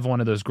can't just have one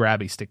of those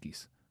grabby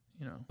stickies.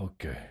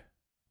 Okay.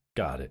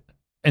 Got it.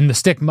 And the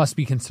stick must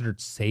be considered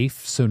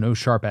safe, so no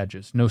sharp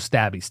edges, no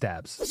stabby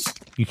stabs.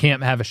 You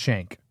can't have a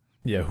shank.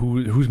 Yeah,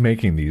 who's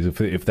making these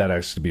if that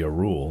has to be a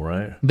rule,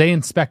 right? They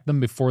inspect them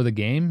before the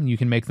game. You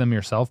can make them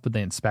yourself, but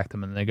they inspect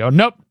them and they go,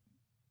 nope,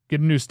 get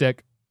a new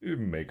stick. You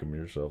make them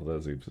yourself.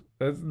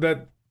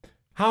 That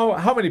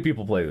how many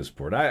people play this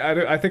sport?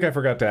 I think I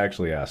forgot to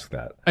actually ask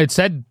that. It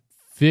said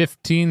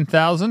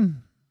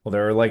 15,000. Well,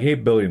 there are like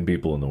 8 billion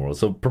people in the world,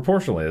 so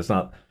proportionally, it's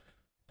not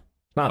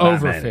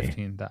over that many.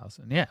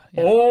 15,000. Yeah.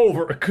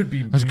 Over. It could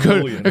be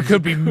millions. It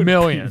could be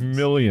millions.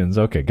 Millions.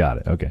 Okay, got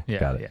it. Okay, yeah,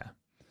 got it. Yeah.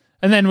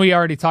 And then we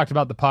already talked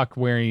about the puck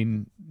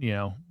weighing,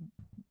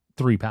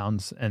 3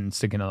 pounds and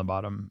sticking on the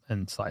bottom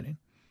and sliding.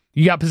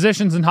 You got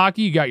positions in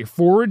hockey. You got your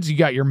forwards. You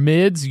got your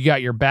mids. You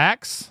got your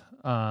backs.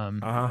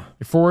 Your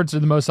forwards are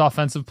the most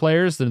offensive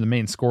players. They're the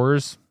main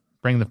scorers.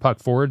 Bring the puck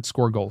forward,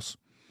 score goals.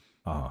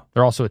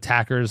 They're also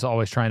attackers,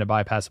 always trying to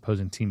bypass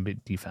opposing team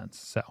defense.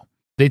 So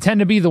they tend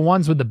to be the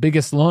ones with the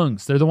biggest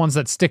lungs. They're the ones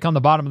that stick on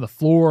the bottom of the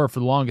floor for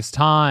the longest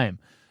time.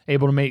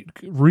 Able to make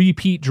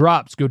repeat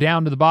drops, go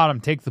down to the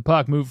bottom, take the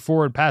puck, move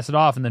forward, pass it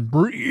off, and then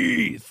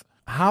breathe.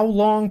 How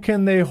long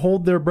can they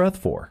hold their breath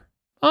for?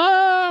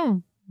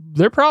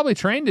 They're probably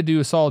trained to do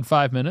a solid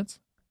 5 minutes.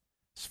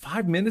 It's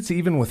 5 minutes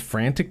even with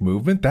frantic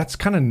movement? That's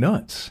kind of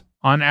nuts.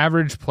 On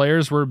average,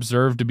 players were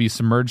observed to be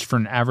submerged for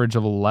an average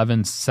of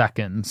 11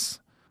 seconds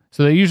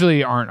So they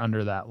usually aren't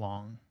under that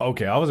long.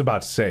 Okay, I was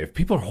about to say, if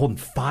people are holding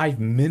 5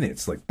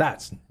 minutes, like,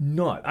 that's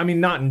not. I mean,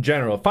 not in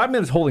general. 5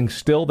 minutes holding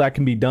still, that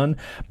can be done.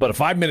 But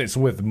 5 minutes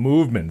with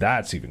movement,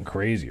 that's even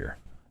crazier.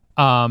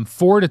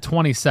 4 to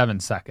 27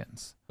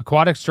 seconds.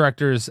 Aquatics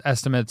directors'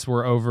 estimates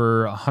were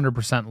over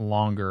 100%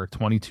 longer,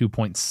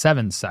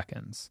 22.7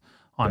 seconds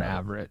on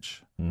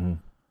average. Mm-hmm.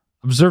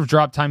 Observed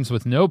drop times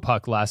with no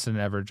puck lasted an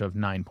average of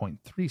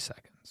 9.3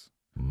 seconds.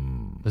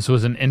 This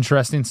was an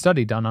interesting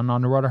study done on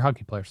underwater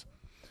hockey players.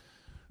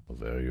 Well,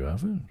 there you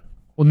have it.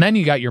 Well, and then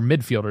you got your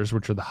midfielders,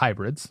 which are the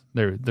hybrids.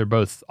 They're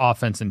both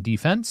offense and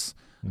defense.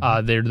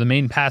 They're the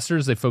main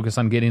passers. They focus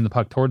on getting the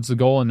puck towards the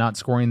goal and not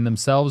scoring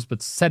themselves,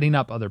 but setting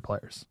up other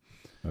players.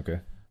 Okay.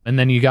 And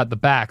then you got the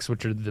backs,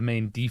 which are the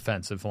main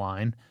defensive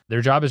line.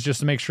 Their job is just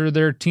to make sure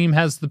their team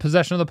has the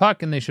possession of the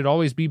puck, and they should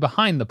always be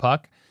behind the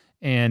puck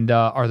and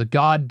are the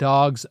god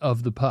dogs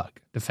of the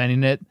puck,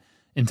 defending it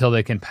until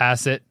they can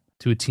pass it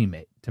to a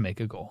teammate to make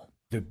a goal.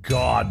 The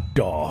god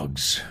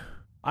dogs.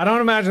 I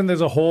don't imagine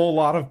there's a whole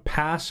lot of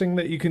passing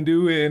that you can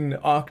do in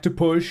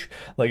Octopush.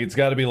 Like, it's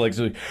got to be like,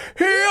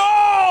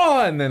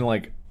 "Hey-ah!" and then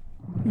like...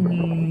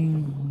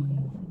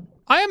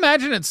 I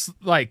imagine it's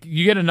like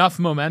you get enough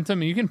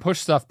momentum and you can push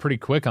stuff pretty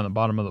quick on the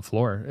bottom of the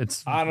floor.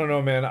 I don't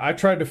know, man. I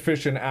tried to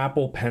fish an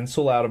Apple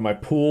Pencil out of my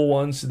pool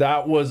once.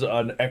 That was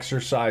an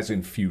exercise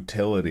in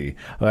futility.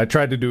 I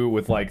tried to do it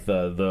with like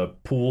the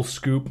pool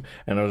scoop,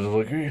 and I was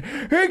like,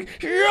 "Hey,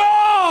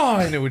 yeah!"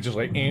 and it would just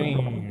like,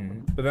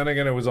 but then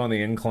again, it was on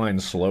the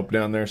inclined slope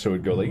down there, so it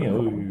would go like,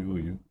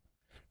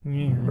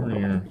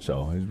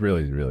 so it's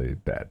really, really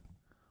bad.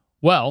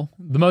 Well,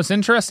 the most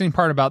interesting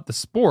part about the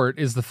sport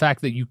is the fact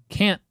that you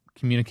can't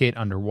communicate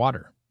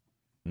underwater.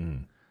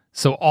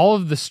 So all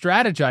of the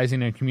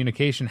strategizing and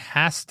communication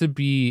has to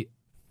be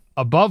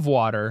above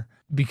water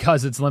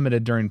because it's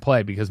limited during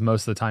play, because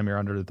most of the time you're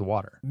under the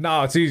water.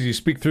 No, it's easy. You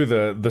speak through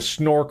the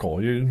snorkel.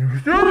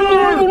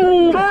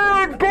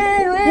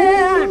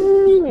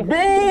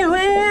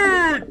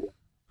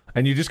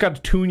 And you just got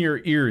to tune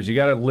your ears. You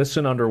got to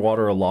listen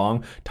underwater a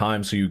long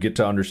time so you get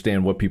to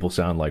understand what people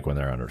sound like when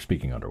they're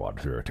speaking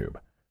underwater through a tube.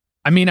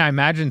 I mean, I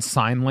imagine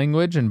sign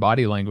language and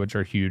body language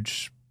are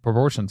huge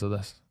proportions of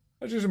this.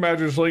 I just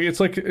imagine it's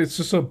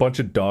just a bunch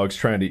of dogs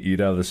trying to eat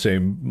out of the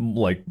same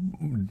like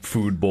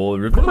food bowl.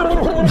 Like,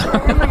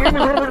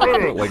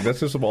 that's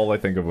just all I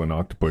think of when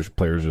Octopush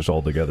players just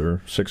all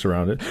together, six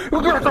around it.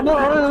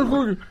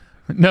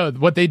 No,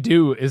 what they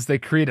do is they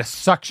create a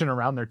suction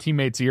around their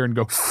teammate's ear and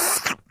go,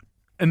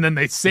 and then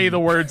they say the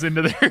words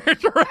into their ear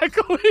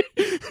directly.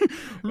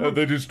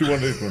 They just do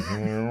one of these.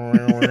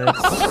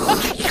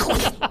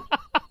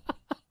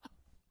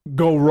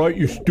 Go right,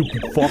 you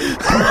stupid fuck.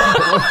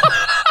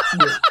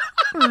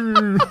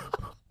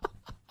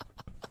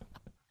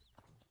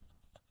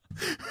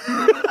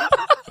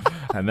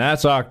 And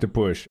that's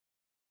Octopush.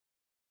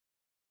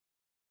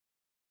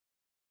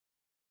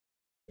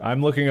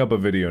 I'm looking up a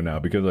video now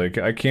because like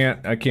I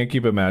can't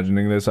keep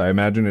imagining this. I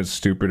imagine it's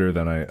stupider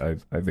than I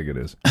think it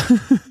is.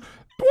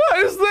 What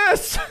is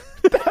this?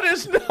 That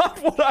is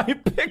not what I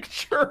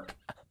pictured.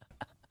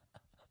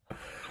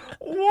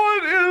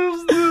 What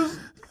is this?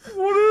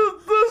 What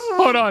is this?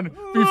 Hold on.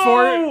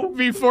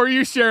 Before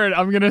you share it,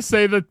 I'm going to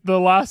say the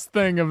last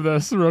thing of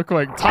this real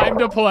quick. Time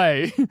to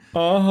play.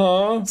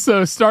 Uh-huh.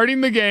 So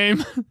starting the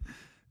game,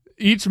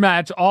 each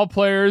match, all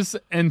players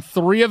and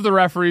 3 of the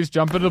referees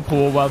jump into the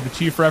pool while the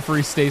chief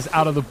referee stays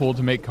out of the pool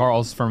to make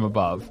calls from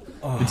above.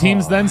 The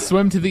teams then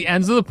swim to the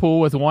ends of the pool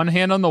with one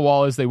hand on the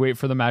wall as they wait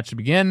for the match to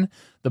begin.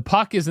 The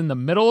puck is in the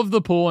middle of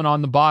the pool and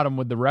on the bottom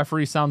when the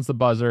referee sounds the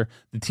buzzer.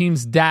 The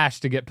teams dash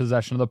to get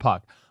possession of the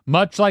puck.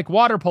 Much like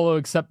water polo,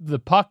 except the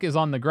puck is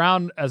on the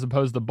ground as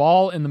opposed to the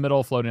ball in the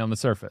middle floating on the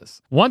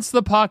surface. Once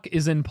the puck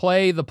is in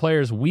play, the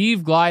players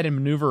weave, glide, and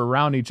maneuver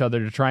around each other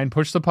to try and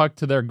push the puck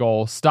to their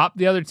goal, stop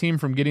the other team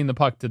from getting the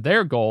puck to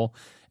their goal,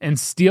 and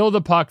steal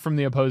the puck from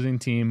the opposing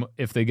team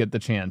if they get the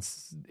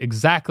chance.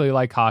 Exactly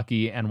like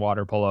hockey and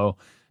water polo,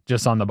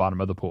 just on the bottom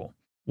of the pool.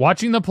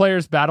 Watching the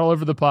players battle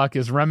over the puck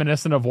is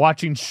reminiscent of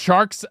watching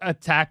sharks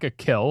attack a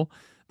kill.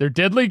 Their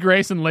deadly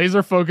grace and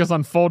laser focus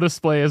on full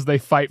display as they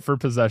fight for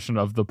possession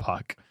of the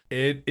puck.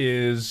 It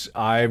is.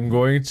 I'm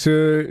going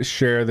to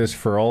share this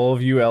for all of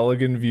you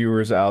elegant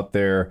viewers out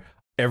there.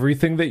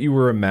 Everything that you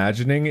were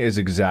imagining is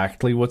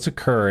exactly what's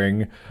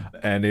occurring.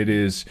 And it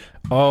is,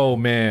 oh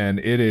man,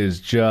 it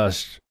is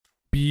just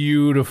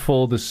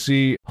beautiful to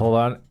see. Hold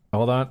on.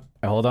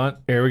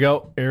 Here we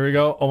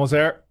go. Almost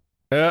there.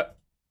 Yeah,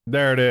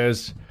 there it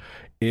is.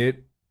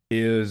 It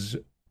is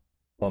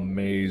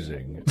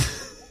amazing.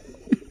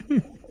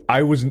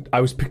 I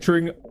was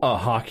picturing a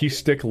hockey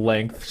stick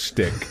length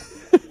stick.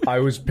 I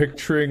was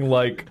picturing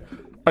like,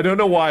 I don't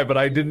know why, but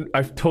I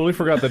totally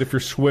forgot that if you're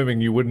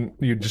swimming,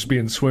 you'd just be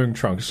in swimming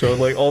trunks. So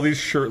like all these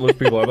shirtless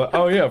people, I'm like,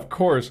 oh yeah, of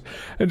course.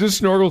 And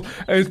just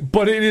snorkels.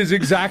 But it is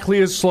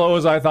exactly as slow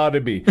as I thought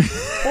it'd be.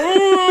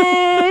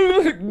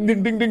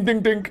 ding, ding, ding,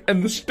 ding, ding,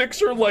 and the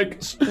sticks are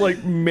like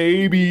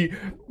maybe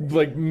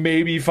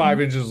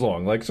 5 inches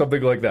long, like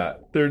something like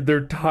that.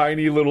 They're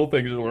tiny little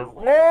things. They're like,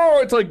 oh,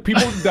 it's like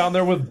people down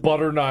there with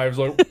butter knives,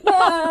 like,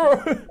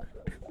 oh!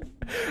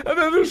 And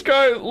then this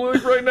guy,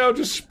 like, right now,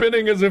 just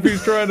spinning as if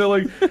he's trying to,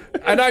 like,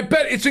 and I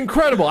bet it's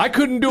incredible. I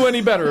couldn't do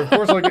any better. Of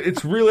course, like,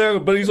 it's really,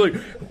 but he's like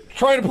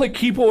trying to play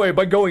keep away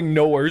by going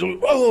nowhere. He's like,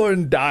 oh,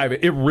 and dive.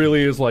 It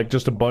really is like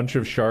just a bunch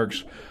of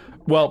sharks.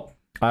 Well,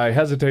 I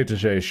hesitate to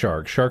say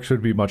sharks. Sharks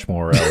would be much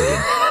more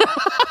elegant.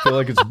 I feel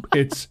like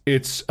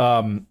it's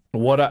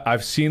what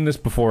I've seen this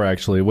before,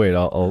 actually. Wait,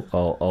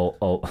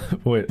 I'll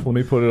wait. Let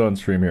me put it on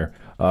stream here.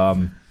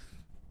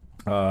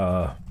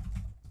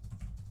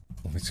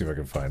 Let me see if I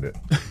can find it.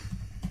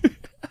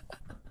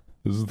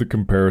 This is the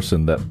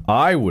comparison that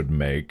I would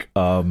make.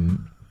 No,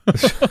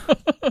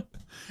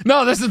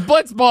 this is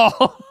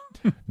Blitzball.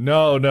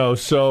 No.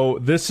 So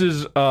this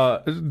is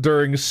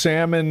during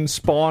salmon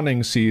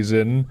spawning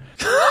season.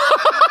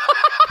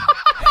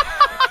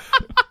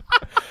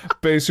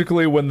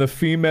 Basically, when the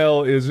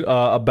female is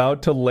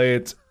about to lay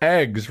its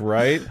eggs,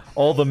 right?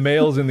 All the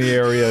males in the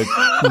area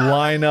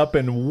line up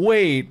and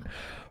wait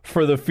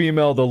for the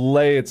female to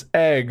lay its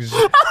eggs,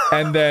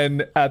 and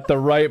then at the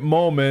right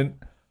moment,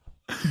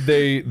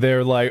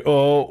 they're like,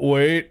 oh,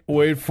 wait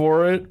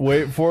for it.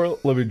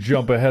 Let me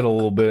jump ahead a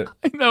little bit.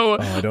 I know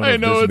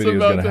it's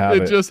about to.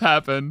 It just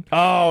happened.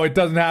 Oh, it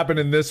doesn't happen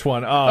in this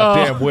one. Oh,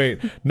 damn! Wait,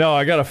 no,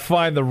 I gotta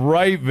find the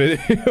right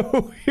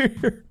video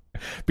here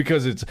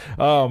because it's.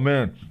 Oh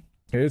man,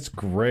 it's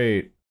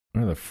great.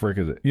 Where the frick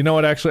is it? You know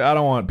what? Actually, I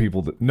don't want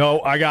people to. No,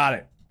 I got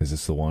it. Is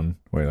this the one?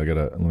 Wait,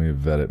 let me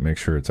vet it. Make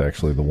sure it's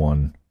actually the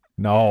one.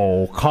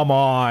 No, come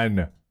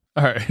on.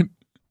 All right.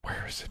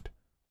 Where is it?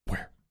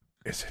 Where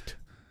is it?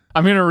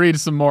 I'm going to read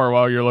some more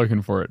while you're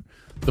looking for it.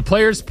 The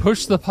players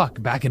push the puck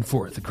back and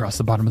forth across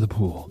the bottom of the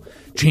pool,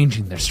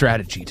 changing their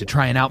strategy to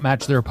try and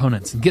outmatch their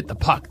opponents and get the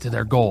puck to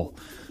their goal.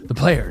 The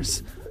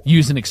players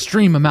use an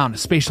extreme amount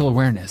of spatial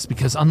awareness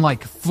because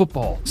unlike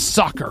football,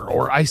 soccer,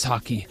 or ice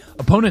hockey,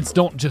 opponents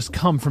don't just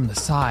come from the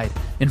side,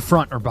 in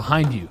front, or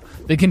behind you.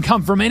 They can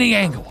come from any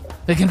angle.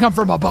 They can come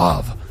from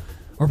above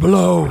or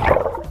below.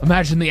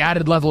 Imagine the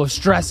added level of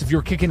stress if you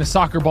were kicking a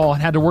soccer ball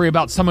and had to worry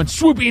about someone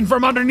swooping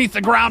from underneath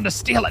the ground to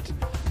steal it.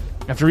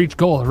 After each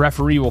goal, the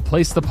referee will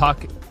place the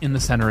puck in the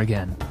center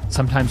again,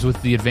 sometimes with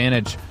the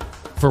advantage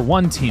for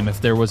one team if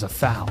there was a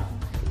foul.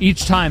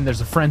 Each time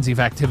there's a frenzy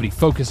of activity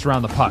focused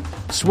around the puck,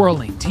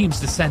 swirling, teams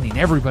descending,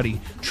 everybody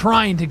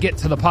trying to get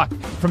to the puck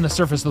from the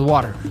surface of the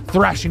water.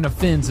 Thrashing of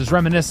fins is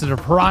reminiscent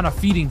of piranha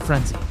feeding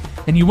frenzy.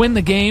 And you win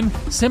the game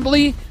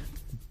simply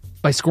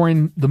by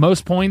scoring the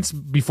most points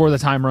before the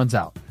time runs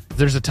out. If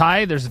there's a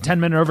tie, there's a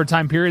 10-minute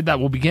overtime period that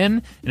will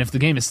begin, and if the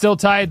game is still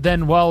tied,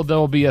 then, well, there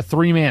will be a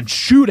 3-man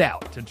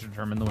shootout to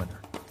determine the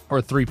winner. Or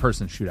a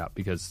 3-person shootout,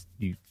 because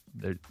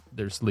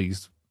there's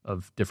leagues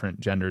of different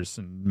genders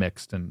and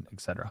mixed and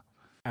etc.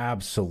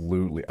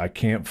 Absolutely. I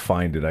can't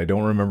find it. I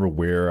don't remember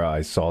where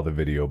I saw the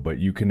video, but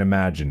you can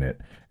imagine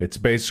it. It's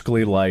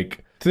basically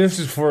like, this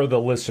is for the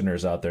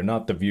listeners out there,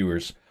 not the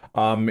viewers.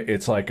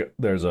 It's like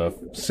there's a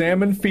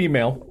salmon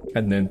female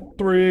and then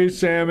 3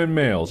 salmon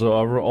males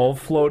all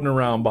floating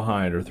around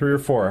behind her, 3 or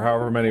 4,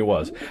 however many it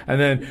was. And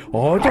then,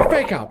 oh, it's a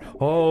fake out.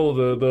 Oh,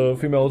 the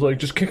female is like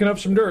just kicking up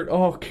some dirt.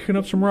 Oh, kicking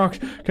up some rocks.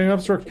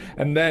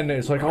 And then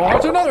it's like, oh,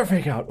 it's another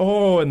fake out.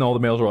 Oh, and all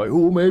the males are like,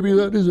 oh, maybe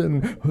that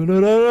isn't.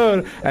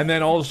 And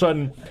then all of a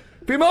sudden,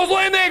 females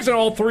laying eggs, and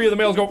all 3 of the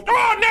males go,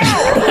 oh, no!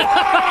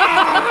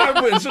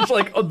 It's just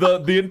like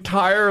the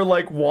entire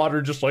like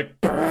water just like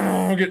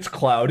gets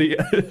cloudy.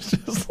 It's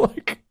just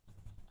like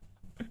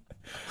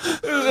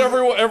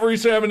every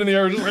salmon in the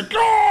air is just like,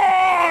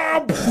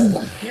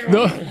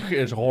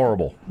 it's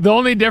horrible. The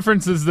only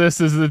difference is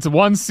it's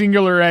one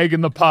singular egg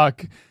in the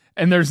puck,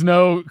 and there's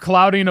no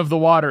clouding of the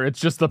water. It's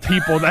just the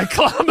people that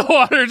cloud the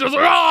water, just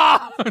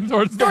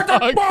towards the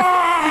puck.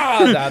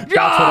 That's what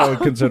I would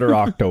consider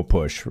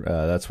octopush.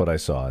 That's what I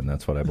saw, and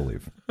that's what I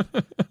believe.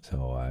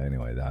 So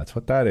anyway, that's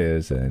what that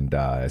is. And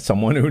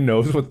someone who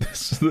knows what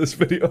this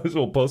video is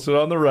will post it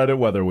on the Reddit,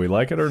 whether we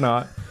like it or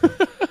not.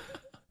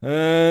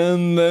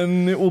 And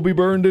then it will be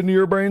burned into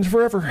your brains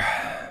forever.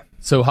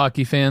 So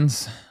hockey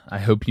fans, I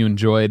hope you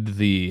enjoyed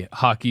the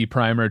Hockey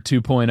Primer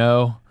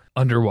 2.0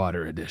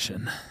 Underwater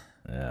Edition.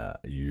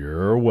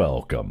 You're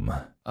welcome.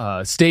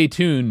 Stay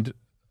tuned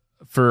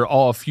for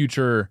all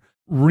future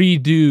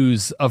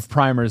redos of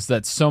primers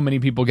that so many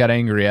people got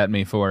angry at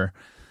me for.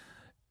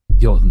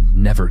 You'll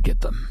never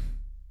get them.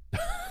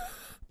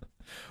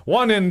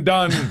 One and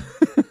done.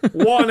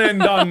 One and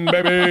done,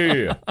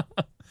 baby.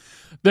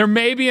 There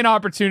may be an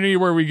opportunity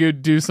where we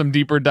could do some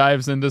deeper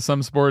dives into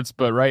some sports,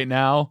 but right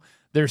now,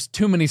 there's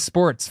too many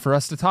sports for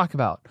us to talk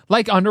about,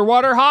 like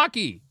underwater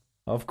hockey.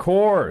 Of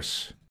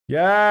course.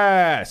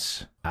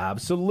 Yes.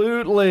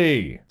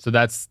 Absolutely. So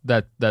that's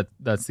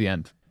the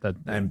end.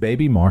 And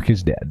baby Mark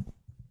is dead.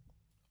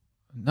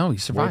 No, he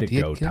survived. Way to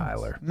He go, had kills.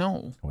 Tyler.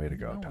 No. Way to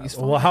go, he's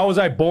Tyler. Well, how was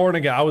I born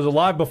again? I was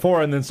alive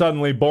before and then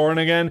suddenly born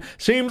again.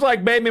 Seems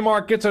like Baby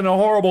Mark gets in a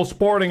horrible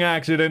sporting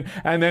accident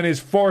and then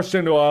is forced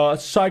into a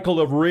cycle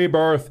of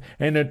rebirth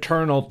and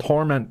eternal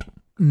torment.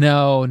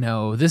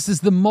 No. This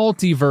is the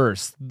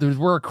multiverse.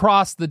 We're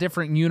across the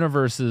different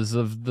universes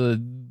of the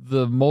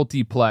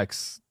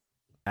multiplex.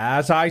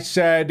 As I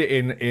said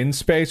in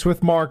Space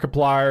with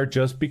Markiplier,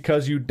 just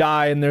because you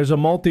die and there's a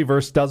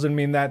multiverse doesn't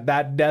mean that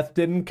death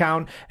didn't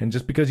count. And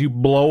just because you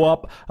blow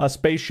up a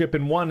spaceship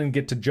in one and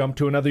get to jump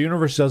to another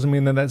universe doesn't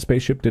mean that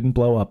spaceship didn't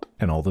blow up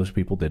and all those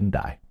people didn't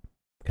die.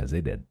 Because they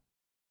did.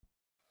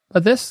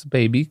 But this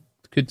baby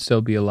could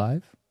still be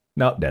alive.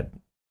 No, dead.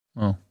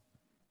 Oh.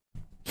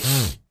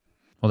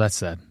 Well, that's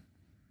sad.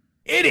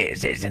 It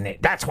is, isn't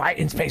it? That's why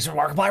In Space with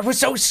Markiplier was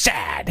so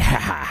sad.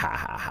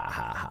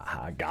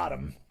 Got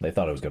him. They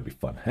thought it was going to be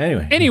fun.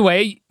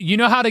 Anyway, you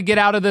know how to get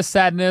out of this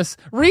sadness?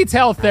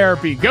 Retail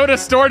therapy. Go to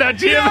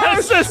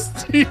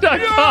store.gmsst.com.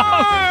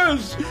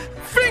 Yes!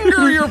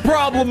 Finger your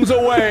problems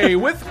away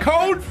with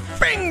code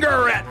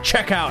FINGER at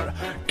checkout.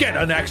 Get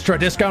an extra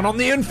discount on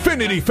the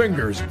Infinity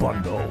Fingers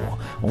bundle.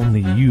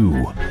 Only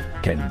you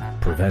can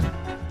prevent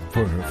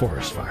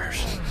forest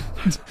fires.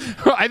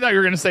 I thought you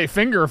were going to say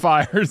finger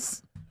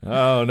fires.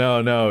 Oh,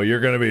 no. You're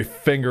going to be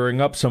fingering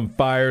up some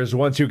fires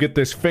once you get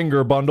this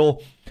finger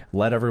bundle.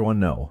 Let everyone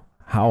know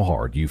how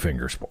hard you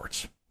finger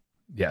sports.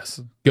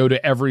 Yes. Go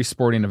to every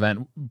sporting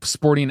event,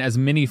 sporting as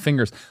many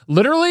fingers.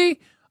 Literally,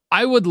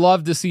 I would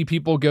love to see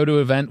people go to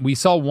an event. We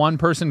saw one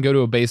person go to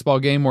a baseball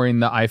game wearing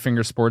the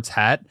iFinger Sports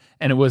hat,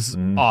 and it was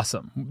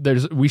awesome.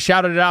 We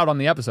shouted it out on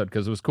the episode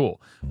because it was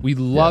cool. We'd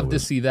love to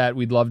see that.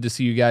 We'd love to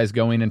see you guys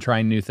going and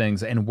trying new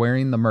things and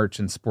wearing the merch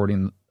and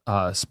sporting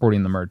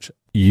the merch.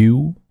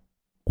 You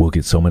will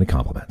get so many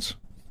compliments.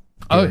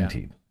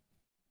 Guaranteed. Oh, yeah.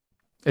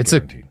 It's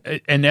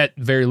and at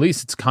very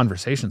least, it's a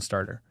conversation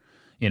starter.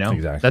 You know,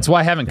 exactly. That's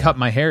why I haven't cut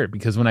my hair,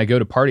 because when I go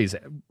to parties,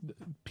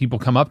 people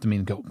come up to me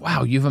and go,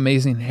 "Wow, you have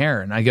amazing hair,"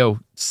 and I go,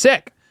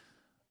 "Sick,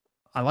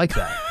 I like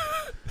that."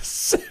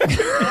 Sick.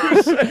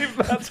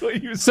 That's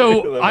what you say.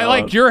 So I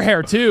like your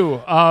hair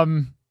too.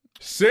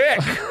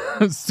 Sick,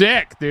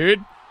 sick,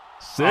 dude.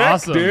 Sick,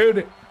 awesome,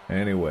 dude.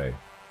 Anyway,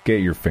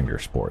 get your finger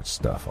sports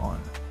stuff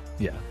on.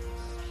 Yeah.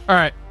 All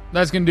right.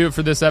 That's going to do it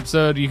for this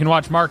episode. You can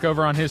watch Mark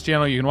over on his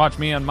channel. You can watch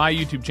me on my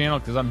YouTube channel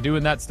because I'm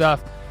doing that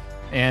stuff.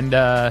 And,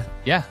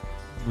 yeah,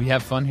 we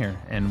have fun here.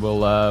 And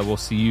we'll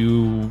see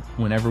you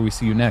whenever we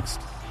see you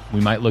next.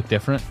 We might look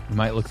different. We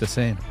might look the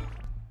same.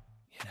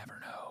 You never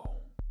know.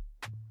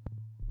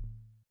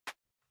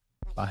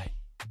 Bye.